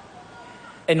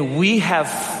 And we have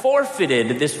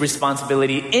forfeited this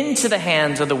responsibility into the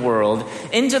hands of the world,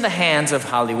 into the hands of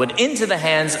Hollywood, into the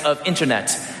hands of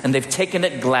internet. And they've taken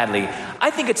it gladly. I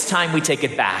think it's time we take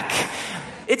it back.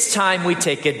 It's time we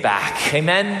take it back.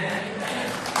 Amen?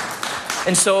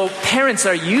 And so parents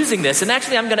are using this. And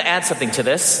actually, I'm going to add something to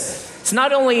this. It's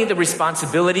not only the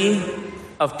responsibility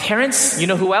of parents. You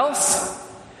know who else?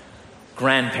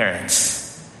 Grandparents.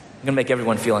 I'm going to make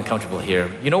everyone feel uncomfortable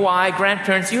here. You know why?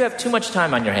 Grandparents, you have too much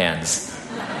time on your hands.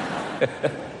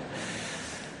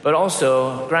 But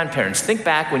also, grandparents, think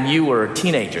back when you were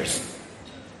teenagers.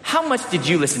 How much did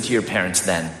you listen to your parents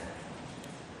then?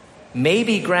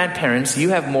 Maybe grandparents, you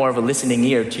have more of a listening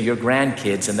ear to your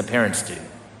grandkids than the parents do.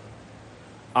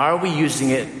 Are we using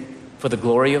it for the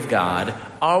glory of God?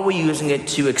 Are we using it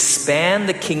to expand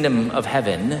the kingdom of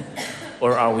heaven?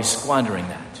 Or are we squandering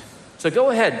that? So go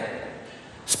ahead.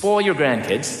 Spoil your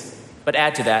grandkids, but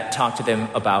add to that, talk to them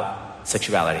about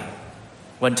sexuality.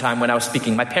 One time when I was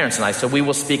speaking, my parents and I, so we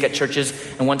will speak at churches,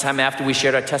 and one time after we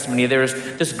shared our testimony, there was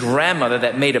this grandmother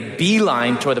that made a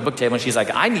beeline toward the book table, and she's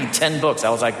like, I need 10 books. I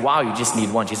was like, wow, you just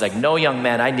need one. She's like, no, young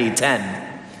man, I need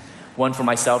 10. 1 for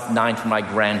myself, 9 for my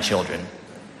grandchildren.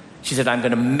 She said, I'm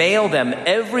going to mail them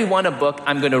every one a book.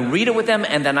 I'm going to read it with them,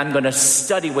 and then I'm going to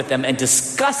study with them and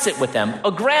discuss it with them.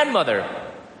 A grandmother.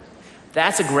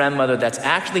 That's a grandmother that's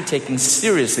actually taking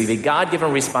seriously the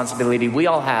God-given responsibility we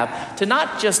all have to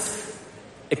not just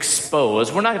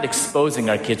expose. We're not exposing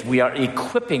our kids. We are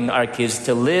equipping our kids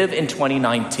to live in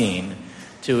 2019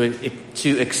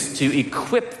 to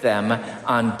equip them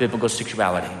on biblical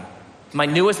sexuality. My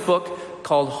newest book,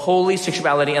 called Holy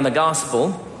Sexuality and the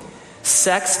Gospel,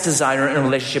 Sex, Desire, and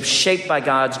Relationships Shaped by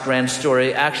God's Grand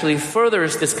Story, actually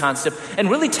furthers this concept and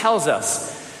really tells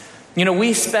us. You know,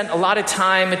 we spent a lot of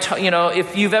time,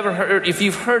 if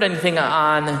you've heard anything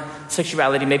on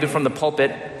sexuality, maybe from the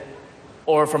pulpit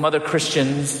or from other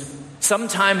Christians,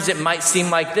 sometimes it might seem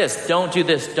like this. Don't do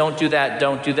this, don't do that,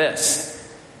 don't do this.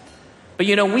 But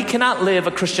we cannot live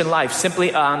a Christian life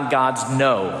simply on God's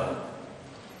no.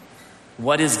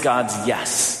 What is God's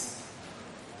yes?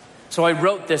 So I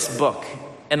wrote this book.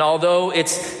 And although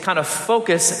it's kind of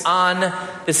focused on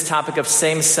this topic of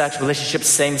same-sex relationships,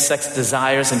 same-sex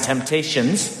desires and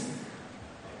temptations,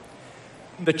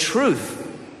 the truth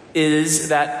is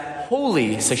that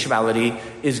holy sexuality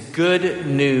is good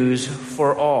news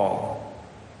for all.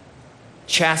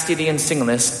 Chastity and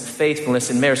singleness, faithfulness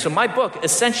and marriage. So my book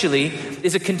essentially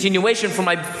is a continuation from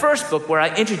my first book where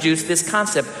I introduced this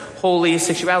concept, holy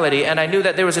sexuality. And I knew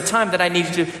that there was a time that I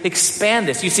needed to expand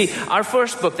this. You see, our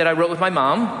first book that I wrote with my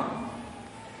mom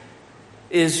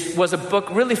was a book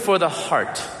really for the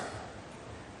heart.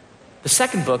 The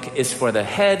second book is for the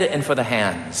head and for the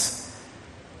hands.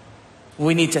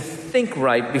 We need to think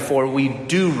right before we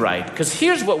do right. Because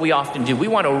here's what we often do. We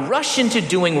want to rush into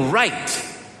doing right.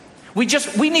 We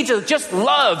need to just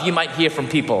love, you might hear from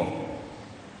people.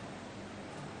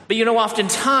 But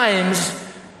oftentimes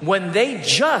when they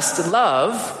just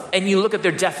love, and you look at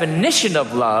their definition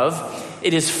of love,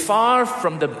 it is far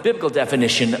from the biblical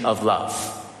definition of love.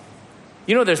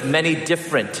 There's many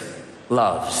different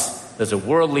loves. There's a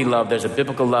worldly love, there's a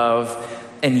biblical love,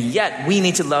 and yet we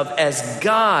need to love as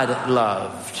God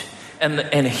loved.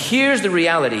 And here's the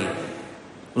reality.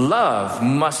 Love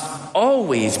must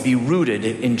always be rooted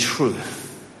in truth.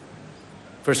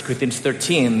 1 Corinthians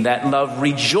 13, that love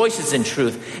rejoices in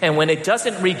truth. And when it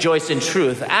doesn't rejoice in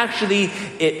truth, actually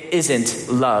it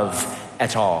isn't love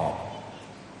at all.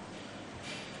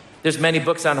 There's many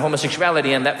books on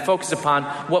homosexuality and that focus upon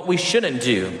what we shouldn't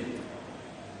do.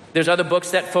 There's other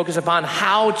books that focus upon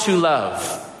how to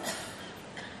love,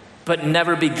 but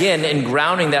never begin in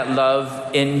grounding that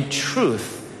love in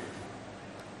truth.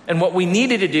 And what we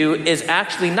needed to do is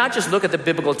actually not just look at the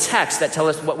biblical texts that tell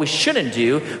us what we shouldn't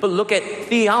do, but look at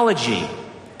theology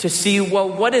to see,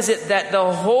 what is it that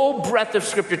the whole breadth of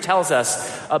Scripture tells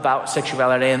us about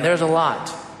sexuality? And there's a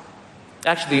lot.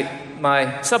 Actually,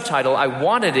 my subtitle, I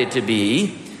wanted it to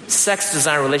be Sex,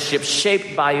 Design, Relationships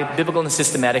Shaped by Biblical and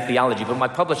Systematic Theology, but my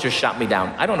publisher shot me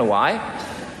down. I don't know why.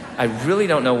 I really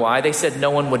don't know why. They said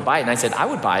no one would buy it, and I said, I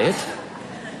would buy it.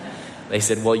 They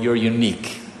said, well, you're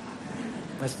unique.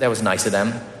 That was nice of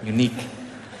them, unique.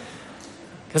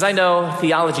 Because I know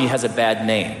theology has a bad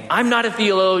name. I'm not a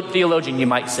theologian, you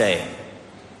might say.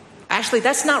 Actually,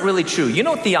 that's not really true. You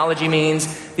know what theology means?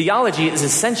 Theology is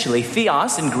essentially,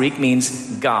 theos in Greek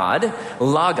means God.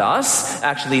 Logos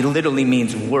actually literally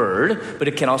means word, but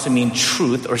it can also mean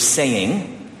truth or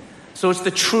saying. So it's the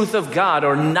truth of God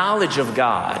or knowledge of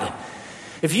God.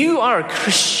 If you are a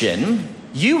Christian,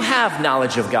 you have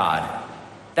knowledge of God.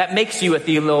 That makes you a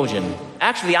theologian.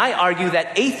 Actually, I argue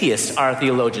that atheists are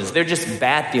theologians. They're just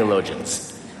bad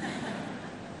theologians.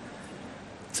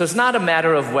 So it's not a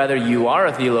matter of whether you are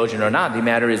a theologian or not. The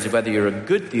matter is whether you're a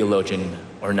good theologian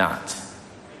or not.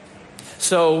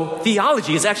 So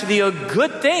theology is actually a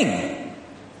good thing.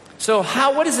 So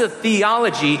what is the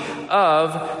theology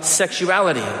of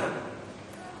sexuality?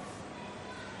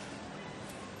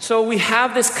 So we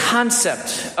have this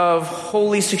concept of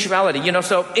holy sexuality.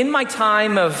 So in my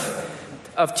time of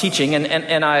teaching,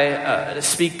 and I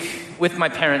speak with my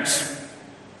parents,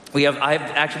 I have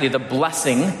actually the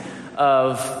blessing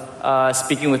of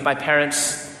speaking with my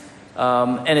parents,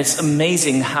 and it's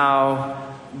amazing how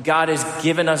God has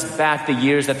given us back the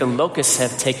years that the locusts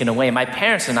have taken away. My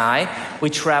parents and I, we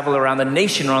travel around the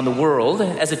nation, around the world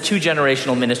as a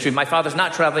 2-generational ministry. My father's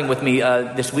not traveling with me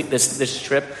this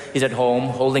trip. He's at home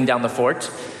holding down the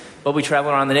fort. But we travel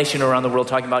around the nation, around the world,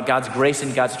 talking about God's grace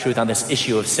and God's truth on this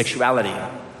issue of sexuality.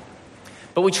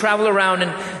 But we travel around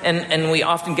and we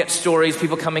often get stories,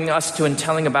 people coming to us and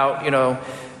telling about,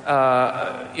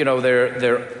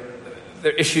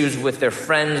 their issues with their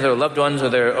friends, their loved ones, or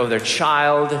their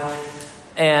child.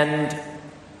 And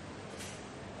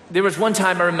there was one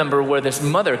time I remember where this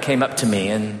mother came up to me,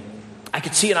 and I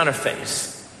could see it on her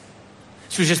face.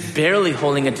 She was just barely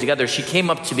holding it together. She came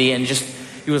up to me and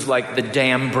it was like the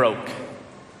dam broke.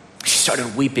 She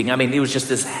started weeping. I mean, it was just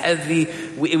this heavy,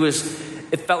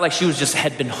 it felt like she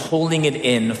had been holding it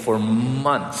in for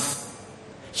months.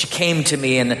 She came to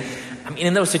me, and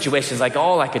in those situations, like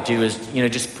all I could do is,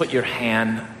 just put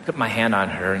my hand on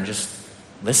her and just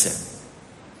listen.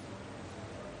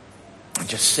 And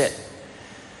just sit.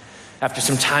 After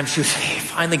some time, she was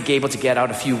finally able to get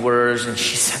out a few words, and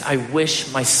she said, I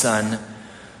wish my son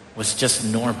was just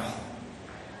normal.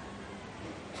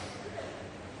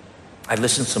 I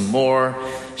listened some more.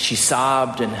 She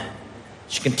sobbed, and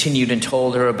she continued and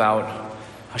told her about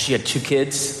how she had 2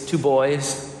 kids, 2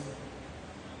 boys.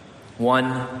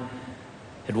 One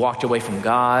had walked away from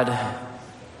God,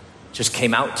 just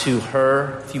came out to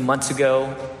her a few months ago.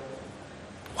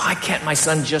 Why can't my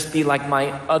son just be like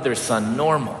my other son,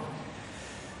 normal?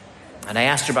 And I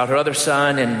asked her about her other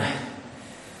son, and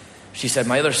she said,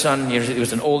 my other son, he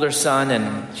was an older son,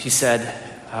 and she said,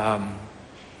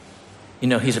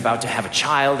 he's about to have a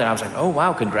child. And I was like, oh,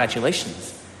 wow,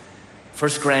 congratulations.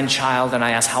 First grandchild. And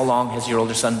I asked, how long has your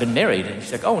older son been married? And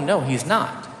she's like, oh, no, he's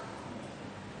not.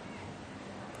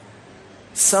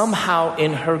 Somehow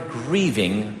in her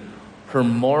grieving, her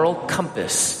moral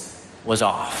compass was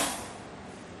off.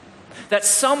 That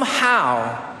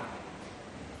somehow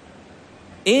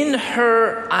in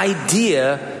her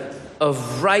idea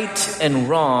of right and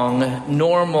wrong,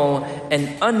 normal and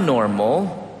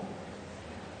unnormal,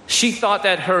 she thought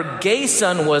that her gay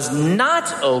son was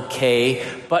not okay,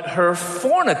 but her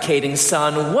fornicating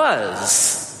son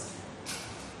was.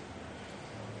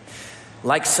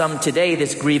 Like some today,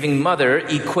 this grieving mother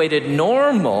equated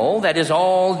normal, that is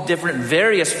all different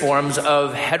various forms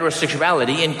of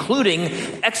heterosexuality, including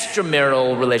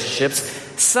extramarital relationships,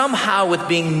 somehow with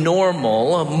being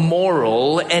normal,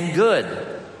 moral, and good.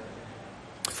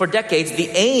 For decades, the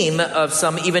aim of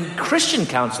some even Christian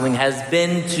counseling has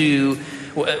been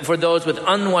for those with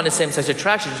unwanted same-sex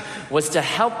attractions, was to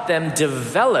help them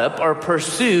develop or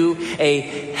pursue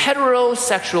a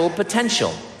heterosexual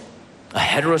potential. A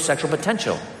heterosexual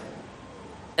potential.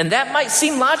 And that might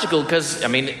seem logical because,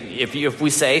 if we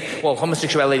say, well,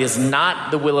 homosexuality is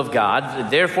not the will of God,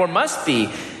 therefore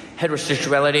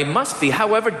heterosexuality must be.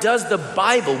 However, does the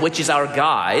Bible, which is our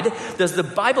guide, does the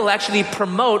Bible actually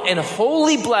promote and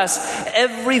wholly bless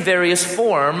every various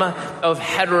form of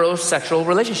heterosexual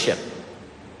relationship?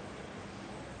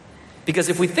 Because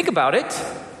if we think about it,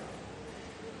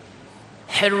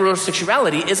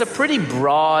 heterosexuality is a pretty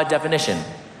broad definition.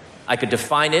 I could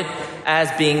define it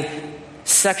as being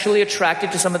sexually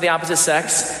attracted to some of the opposite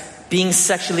sex, being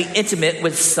sexually intimate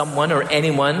with someone or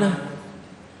anyone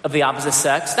of the opposite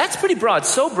sex. That's pretty broad,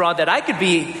 so broad that I could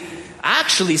be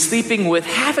actually sleeping with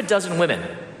half a dozen women,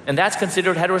 and that's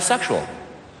considered heterosexual,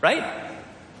 right?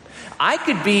 I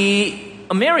could be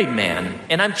a married man,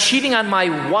 and I'm cheating on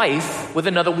my wife with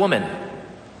another woman.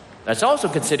 That's also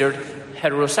considered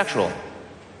heterosexual.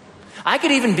 I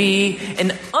could even be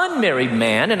an unmarried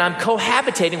man, and I'm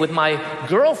cohabitating with my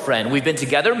girlfriend. We've been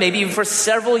together maybe even for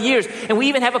several years, and we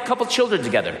even have a couple children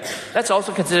together. That's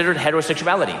also considered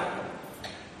heterosexuality.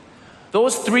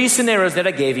 Those three scenarios that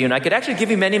I gave you, and I could actually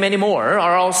give you many, many more,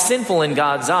 are all sinful in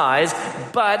God's eyes,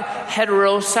 but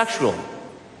heterosexual.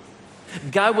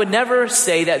 God would never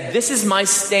say that this is my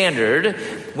standard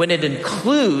when it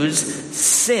includes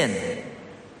sin.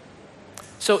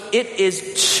 So it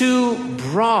is too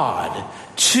broad.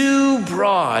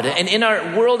 And in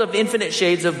our world of infinite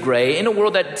shades of gray, in a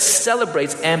world that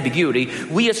celebrates ambiguity,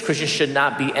 we as Christians should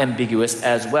not be ambiguous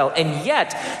as well. And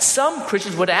yet, some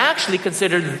Christians would actually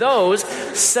consider those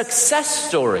success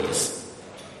stories.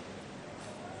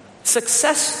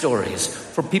 Success stories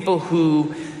for people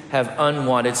who have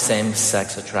unwanted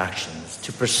same-sex attractions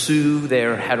to pursue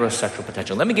their heterosexual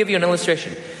potential. Let me give you an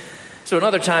illustration. So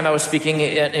another time I was speaking,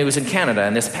 it was in Canada,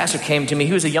 and this pastor came to me.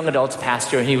 He was a young adults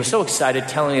pastor, and he was so excited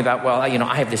telling me about,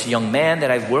 I have this young man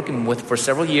that I've worked with for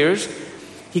several years.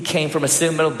 He came from a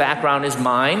similar background as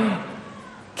mine,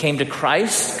 came to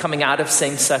Christ, coming out of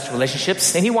same-sex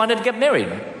relationships, and he wanted to get married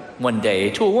one day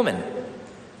to a woman.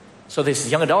 So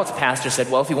this young adults pastor said,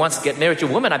 if he wants to get married to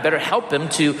a woman, I better help him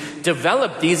to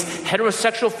develop these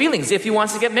heterosexual feelings if he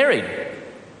wants to get married.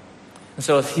 And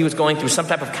so he was going through some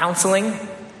type of counseling.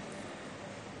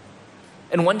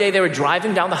 And one day they were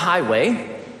driving down the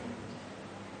highway.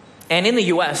 And in the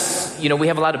U.S., we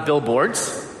have a lot of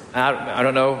billboards. I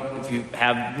don't know if you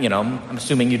have, I'm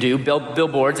assuming you do,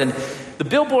 billboards. And the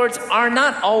billboards are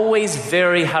not always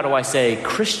very,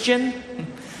 Christian.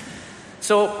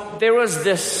 So there was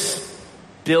this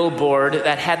billboard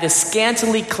that had this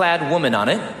scantily clad woman on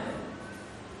it.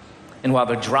 And while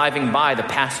they're driving by, the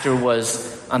pastor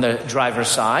was on the driver's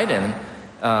side, and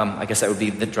I guess that would be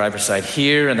the driver's side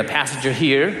here and the passenger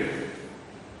here.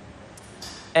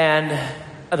 And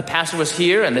the pastor was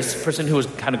here, and this person who was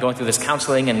kind of going through this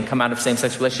counseling and come out of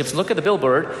same-sex relationships looked at the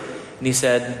billboard, and he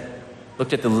said,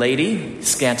 looked at the lady,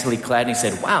 scantily clad, and he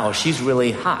said, wow, she's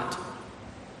really hot.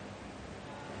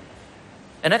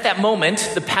 And at that moment,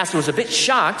 the pastor was a bit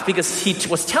shocked because he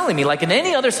was telling me, like in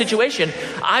any other situation,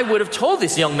 I would have told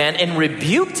this young man and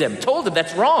rebuked him, told him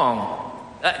that's wrong.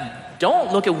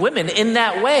 Don't look at women in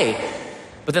that way.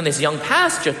 But then this young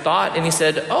pastor thought, and he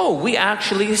said, we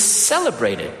actually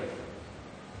celebrate it.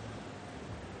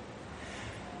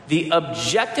 The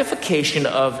objectification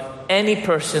of any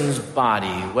person's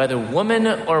body, whether woman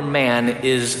or man,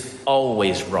 is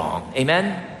always wrong.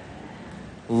 Amen?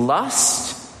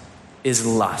 Lust is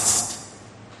lust.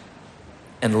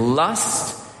 And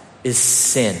lust is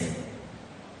sin.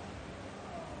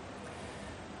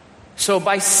 So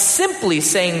by simply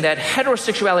saying that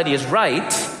heterosexuality is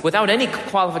right, without any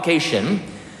qualification,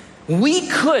 we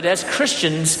could, as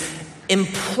Christians,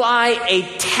 imply a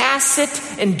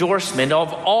tacit endorsement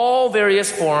of all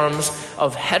various forms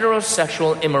of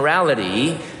heterosexual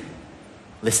immorality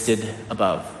listed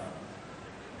above.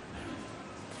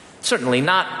 Certainly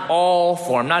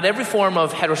not every form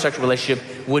of heterosexual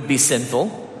relationship would be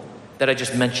sinful that I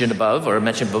just mentioned above or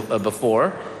mentioned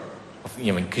before.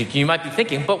 You might be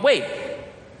thinking, but wait,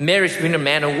 marriage between a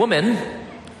man and woman,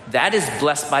 that is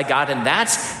blessed by God and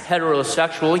that's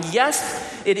heterosexual.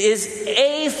 Yes, it is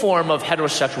a form of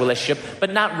heterosexual relationship,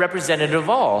 but not representative of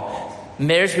all.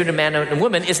 marriage between a man and a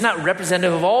woman is not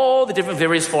representative of all the different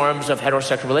various forms of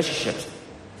heterosexual relationships.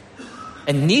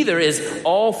 And neither is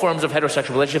all forms of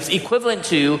heterosexual relationships equivalent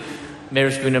to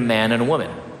marriage between a man and a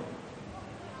woman.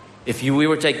 If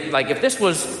this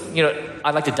was,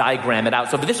 I'd like to diagram it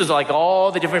out. So, but this was like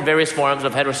all the different various forms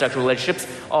of heterosexual relationships,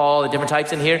 all the different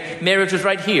types in here. Marriage was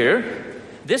right here.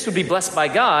 This would be blessed by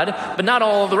God, but not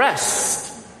all of the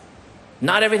rest.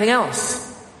 Not everything else.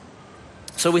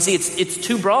 So we see it's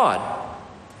too broad.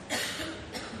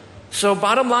 So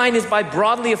bottom line is, by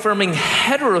broadly affirming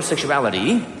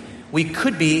heterosexuality, we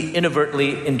could be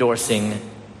inadvertently endorsing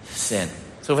sin.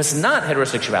 So if it's not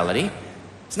heterosexuality,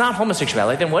 it's not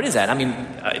homosexuality, then what is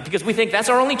that? Because we think that's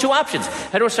our only two options,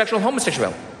 heterosexual and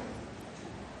homosexuality.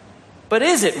 But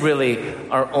is it really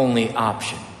our only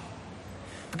option?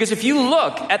 Because if you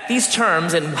look at these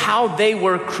terms and how they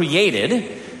were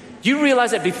created, you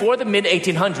realize that before the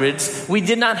mid-1800s, we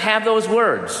did not have those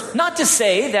words. Not to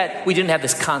say that we didn't have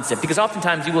this concept, because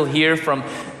oftentimes you will hear from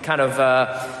kind of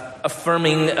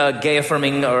gay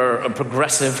affirming or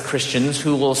progressive Christians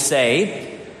who will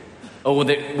say,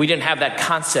 we didn't have that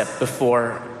concept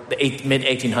before the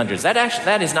mid-1800s.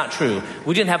 That is not true.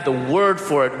 We didn't have the word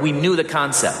for it. We knew the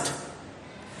concept.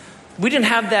 We didn't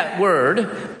have that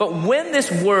word, but when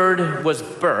this word was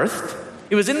birthed,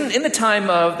 it was in the time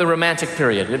of the Romantic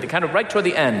period, kind of right toward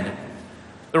the end.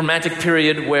 The Romantic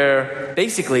period, where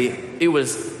basically it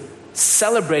was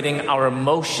celebrating our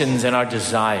emotions and our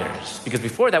desires. Because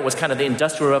before that was kind of the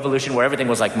Industrial Revolution, where everything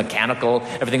was like mechanical,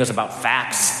 everything was about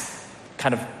facts,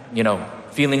 kind of,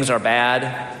 feelings are bad.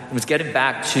 It was getting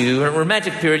back to a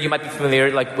Romantic period. You might be familiar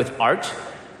like with art.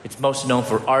 It's most known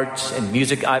for art and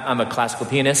music. I'm a classical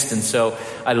pianist, and so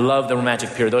I love the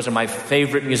Romantic period. Those are my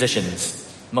favorite musicians.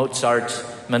 Mozart,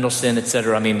 Mendelssohn,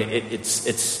 etc.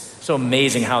 It's so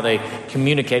amazing how they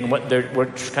communicate and we're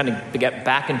trying to get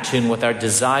back in tune with our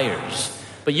desires.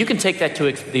 But you can take that to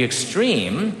the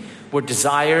extreme, where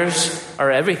desires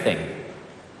are everything,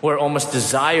 where almost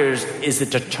desires is the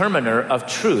determiner of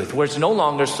truth, where it's no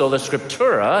longer sola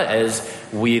scriptura,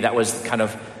 that was kind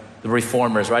of the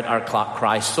reformers, right? Our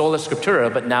cry, sola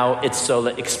scriptura, but now it's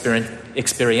sola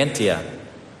experientia.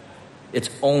 It's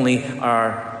only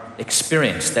our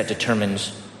experience that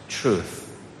determines truth.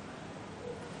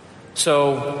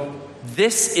 So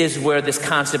this is where this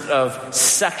concept of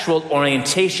sexual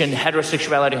orientation,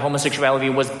 heterosexuality, homosexuality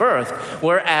was birthed.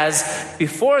 Whereas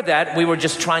before that, we were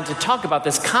just trying to talk about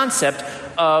this concept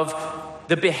of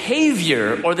the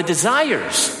behavior or the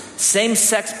desires.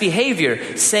 Same-sex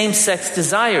behavior, same-sex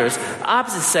desires,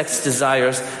 opposite-sex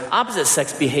desires,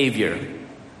 opposite-sex behavior.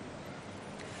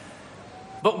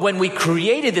 But when we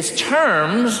created these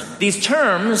terms,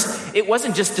 it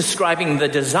wasn't just describing the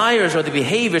desires or the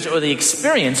behaviors or the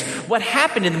experience. What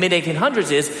happened in the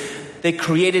mid-1800s is they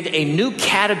created a new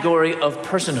category of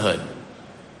personhood.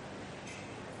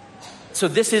 So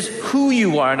this is who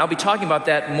you are, and I'll be talking about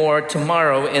that more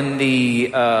tomorrow in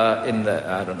the I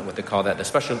don't know what they call that, the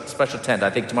special tent.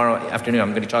 I think tomorrow afternoon I'm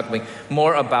going to be talking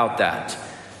more about that.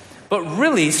 But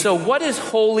really, so what is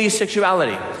holy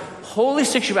sexuality? Holy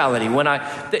sexuality,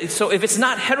 so if it's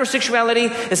not heterosexuality,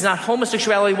 it's not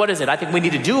homosexuality, what is it? I think we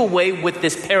need to do away with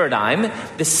this paradigm,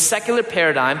 this secular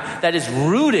paradigm that is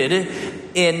rooted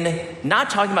in not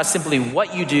talking about simply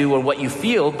what you do or what you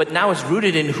feel, but now it's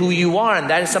rooted in who you are, and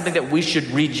that is something that we should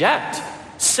reject.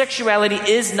 Sexuality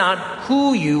is not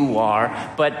who you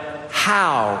are, but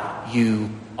how you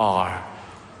are.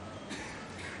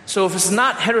 So if it's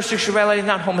not heterosexuality,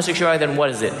 not homosexuality, then what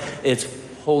is it? It's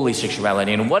holy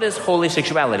sexuality. And what is holy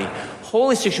sexuality?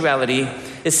 Holy sexuality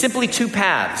is simply two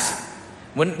paths.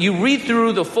 When you read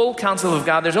through the full counsel of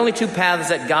God, there's only two paths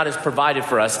that God has provided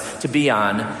for us to be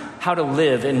on, how to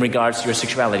live in regards to your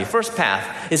sexuality. First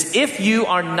path is, if you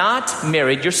are not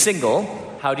married, you're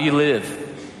single, how do you live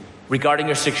regarding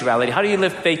your sexuality? How do you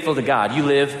live faithful to God? You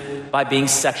live by being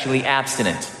sexually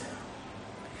abstinent.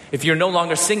 If you're no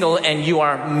longer single and you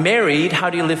are married, how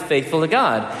do you live faithful to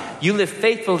God? You live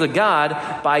faithful to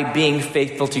God by being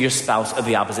faithful to your spouse of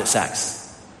the opposite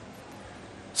sex.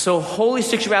 So holy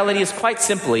sexuality is quite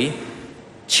simply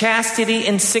chastity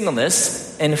in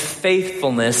singleness and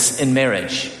faithfulness in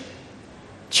marriage.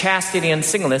 Chastity and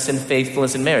singleness and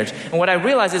faithfulness in marriage. And what I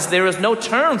realize is there is no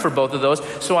term for both of those,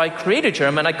 so I create a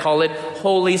term and I call it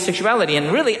holy sexuality.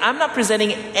 And really, I'm not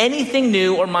presenting anything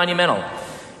new or monumental.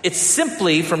 It's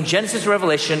simply, from Genesis to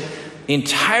Revelation, the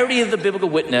entirety of the biblical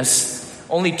witness,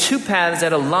 only two paths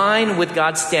that align with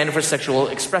God's standard for sexual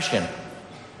expression.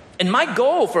 And my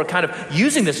goal for kind of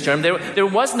using this term, there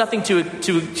was nothing to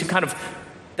kind of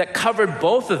that covered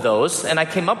both of those, and I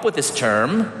came up with this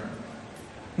term.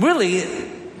 Really,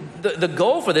 the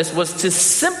goal for this was to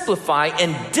simplify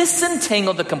and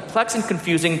disentangle the complex and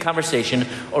confusing conversation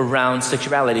around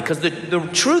sexuality. Because the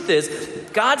truth is,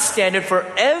 God's standard for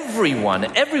everyone,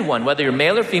 whether you're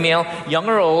male or female, young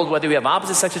or old, whether you have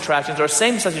opposite sex attractions or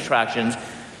same sex attractions,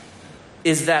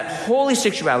 is that holy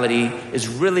sexuality is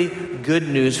really good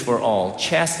news for all.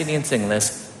 Chastity and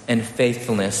singleness and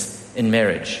faithfulness in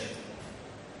marriage.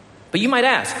 But you might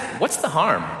ask, what's the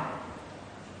harm?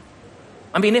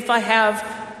 I mean, if I have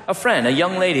a friend, a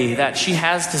young lady, that she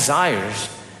has desires,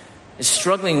 is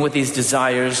struggling with these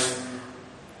desires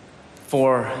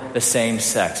for the same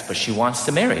sex, but she wants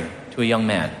to marry to a young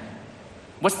man,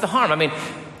 what's the harm? I mean,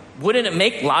 wouldn't it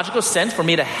make logical sense for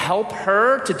me to help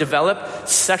her to develop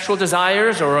sexual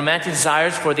desires or romantic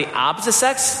desires for the opposite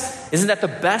sex? Isn't that the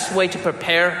best way to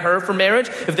prepare her for marriage?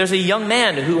 If there's a young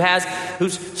man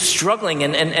who's struggling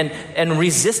and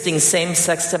resisting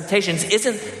same-sex temptations,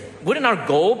 wouldn't our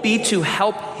goal be to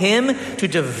help him to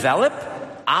develop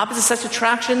opposite sex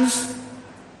attractions?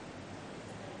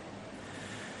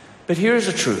 But here's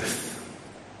the truth.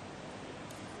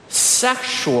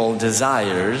 Sexual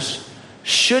desires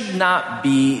should not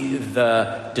be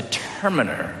the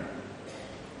determiner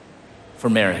for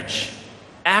marriage.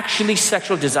 Actually,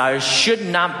 sexual desires should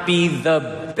not be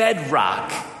the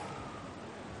bedrock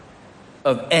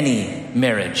of any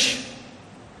marriage.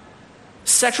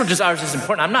 Sexual desires is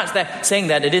important. I'm not saying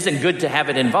that it isn't good to have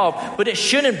it involved, but it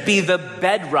shouldn't be the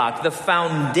bedrock, the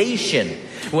foundation.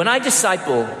 When I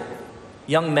disciple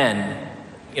young men,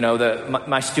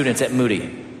 my students at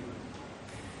Moody,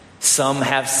 some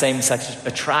have same-sex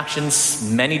attractions,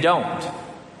 many don't.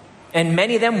 And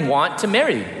many of them want to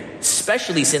marry,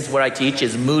 especially since where I teach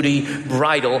is Moody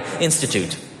Bridal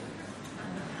Institute.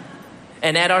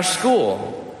 And at our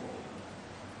school,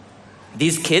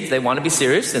 these kids, they want to be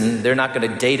serious, and they're not going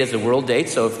to date as the world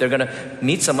dates. So if they're going to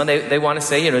meet someone, they want to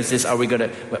say,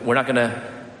 we're not going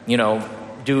to,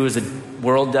 do as the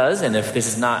world does. And if this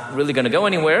is not really going to go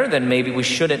anywhere, then maybe we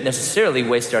shouldn't necessarily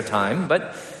waste our time.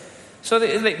 But so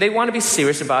they want to be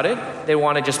serious about it. They don't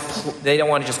want to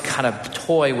just kind of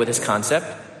toy with this concept.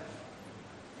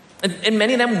 And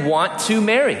many of them want to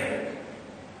marry.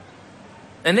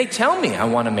 And they tell me, I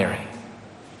want to marry.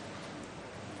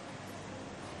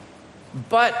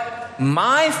 But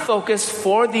my focus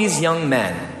for these young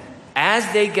men, as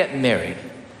they get married,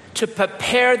 to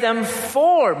prepare them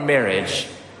for marriage,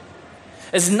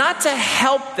 is not to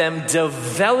help them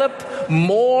develop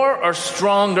more or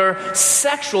stronger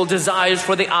sexual desires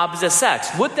for the opposite sex.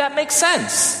 Would that make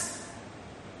sense?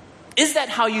 Is that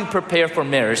how you prepare for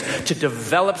marriage? To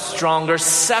develop stronger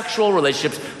sexual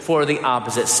relationships for the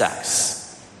opposite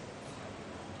sex?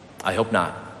 I hope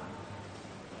not.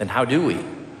 Then how do we?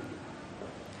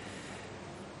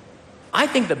 I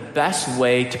think the best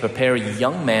way to prepare a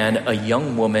young man, a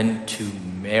young woman to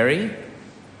marry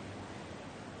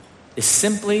is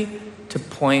simply to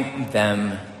point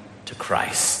them to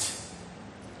Christ.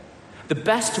 The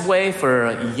best way for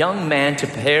a young man to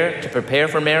prepare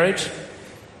for marriage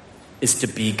is to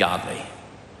be godly.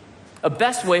 A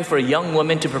best way for a young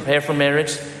woman to prepare for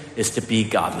marriage is to be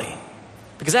godly.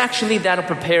 Because actually that'll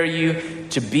prepare you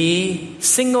to be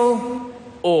single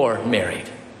or married.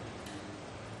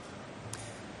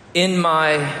 In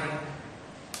my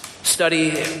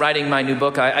study, writing my new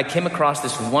book, I came across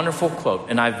this wonderful quote,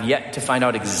 and I've yet to find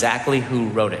out exactly who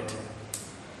wrote it.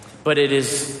 But it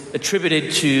is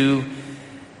attributed to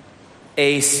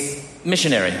a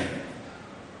missionary.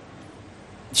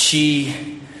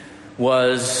 She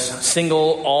was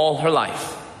single all her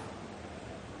life.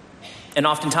 And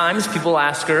oftentimes people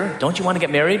ask her, don't you want to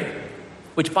get married?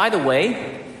 Which, by the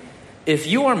way, if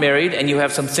you are married and you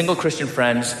have some single Christian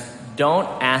friends, don't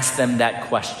ask them that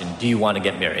question, do you want to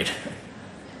get married?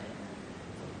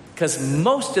 Because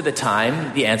most of the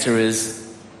time, the answer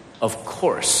is, of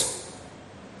course.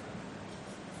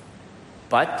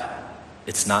 But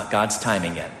it's not God's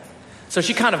timing yet. So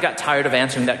she kind of got tired of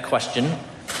answering that question.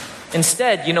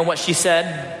 Instead, you know what she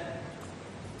said?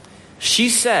 She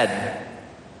said,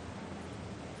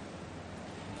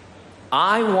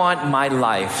 I want my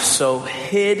life so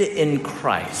hid in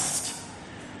Christ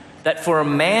that for a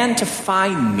man to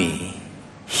find me,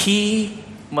 he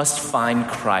must find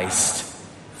Christ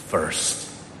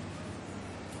first.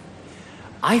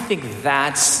 I think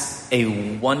that's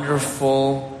a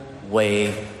wonderful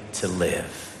way to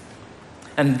live.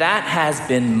 And that has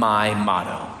been my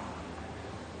motto.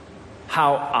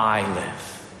 How I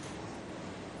live.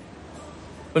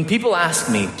 When people ask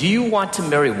me, do you want to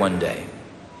marry one day?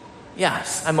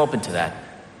 Yes, I'm open to that.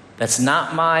 That's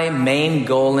not my main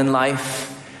goal in life.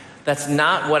 That's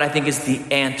not what I think is the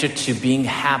answer to being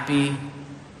happy.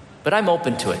 but I'm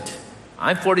open to it.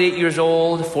 I'm 48 years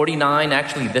old, 49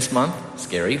 actually this month,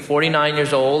 scary, 49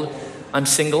 years old. I'm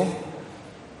single.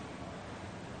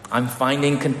 I'm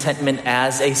finding contentment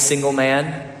as a single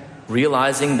man,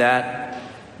 realizing that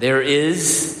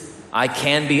I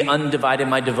can be undivided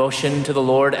my devotion to the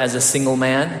Lord as a single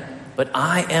man, but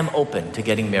I am open to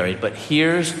getting married. But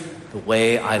here's the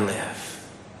way I live.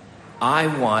 I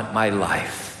want my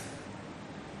life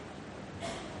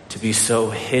to be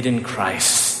so hid in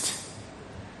Christ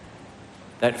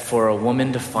that for a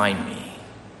woman to find me,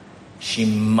 she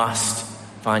must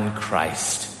find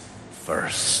Christ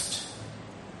first.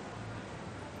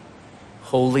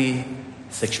 Holy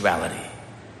sexuality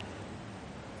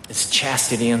is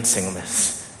chastity and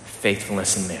singleness,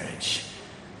 faithfulness in marriage,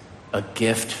 a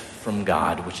gift from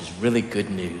God, which is really good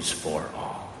news for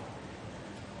all.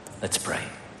 Let's pray.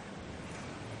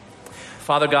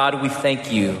 Father God, we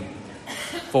thank you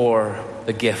for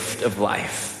the gift of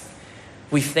life.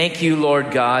 We thank you,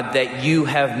 Lord God, that you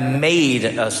have made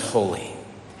us holy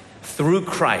through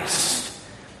Christ.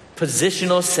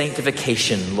 Positional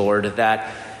sanctification, Lord,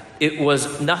 that it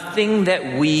was nothing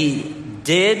that we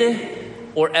did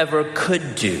or ever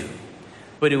could do,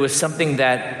 but it was something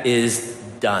that is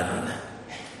done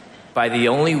by the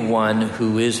only one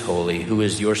who is holy, who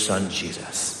is your Son,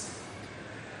 Jesus,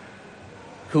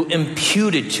 who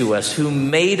imputed to us, who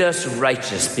made us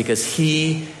righteous because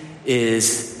he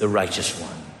is the righteous one.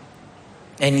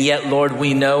 And yet, Lord,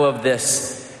 we know of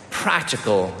this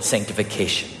practical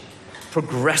sanctification,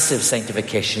 progressive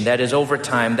sanctification that is over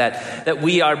time, that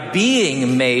we are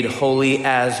being made holy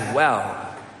as well.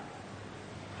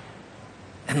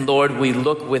 And Lord, we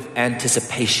look with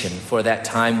anticipation for that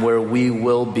time where we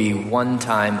will be one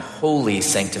time wholly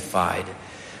sanctified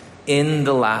in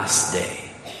the last day,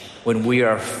 when we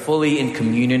are fully in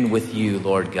communion with you,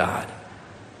 Lord God.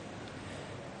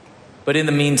 But in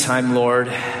the meantime,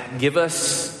 Lord, give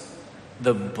us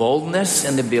the boldness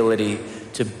and the ability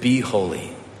to be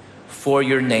holy for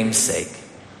your name's sake.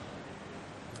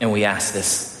 And we ask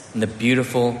this in the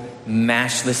beautiful,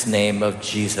 matchless name of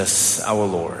Jesus, our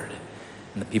Lord.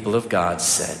 And the people of God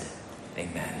said,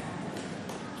 amen.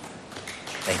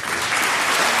 Thank you.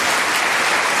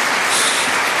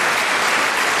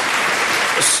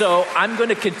 So I'm going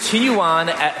to continue on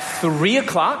at 3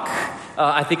 o'clock.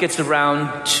 I think it's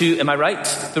around 2, am I right?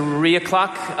 3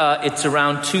 o'clock. It's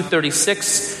around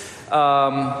 2:36.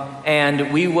 And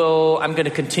I'm going to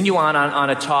continue on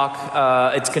a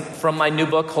talk. It's from my new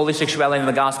book, Holy Sexuality and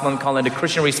the Gospel, and call it a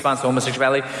Christian Response to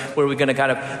Homosexuality, where we're going to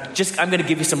I'm going to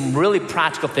give you some really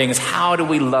practical things. How do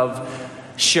we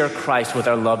share Christ with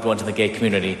our loved ones in the gay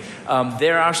community?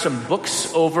 There are some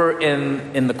books over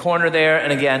in the corner there.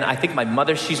 And again, I think my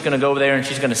mother, she's going to go over there and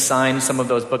she's going to sign some of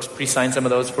those books, pre-sign some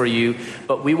of those for you.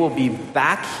 But we will be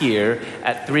back here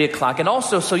at 3 o'clock. And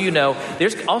also, so you know,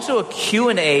 there's also a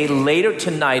Q&A later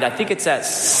tonight. I think it's at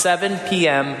 7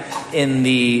 p.m. in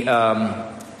the,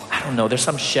 I don't know, there's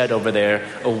some shed over there,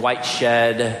 a white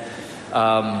shed.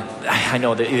 I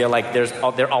know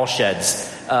that they're all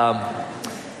sheds.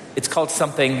 It's called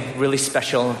something really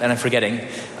special, and I'm forgetting.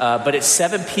 But it's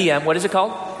 7 p.m. What is it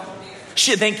called?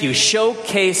 Thank you.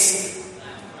 Showcase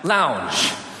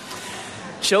Lounge.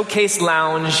 Showcase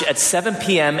Lounge at 7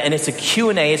 p.m. And it's a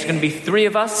Q&A. It's going to be 3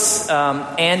 of us,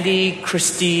 Andy,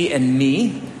 Christy, and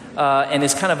me. And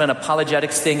it's kind of an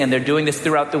apologetics thing, and they're doing this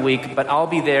throughout the week, but I'll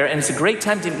be there, and it's a great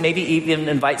time to maybe even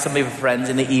invite some of your friends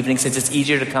in the evening, since it's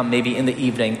easier to come maybe in the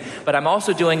evening. But I'm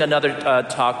also doing another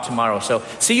talk tomorrow, so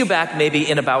see you back maybe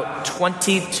in about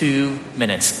 22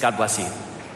 minutes. God bless you.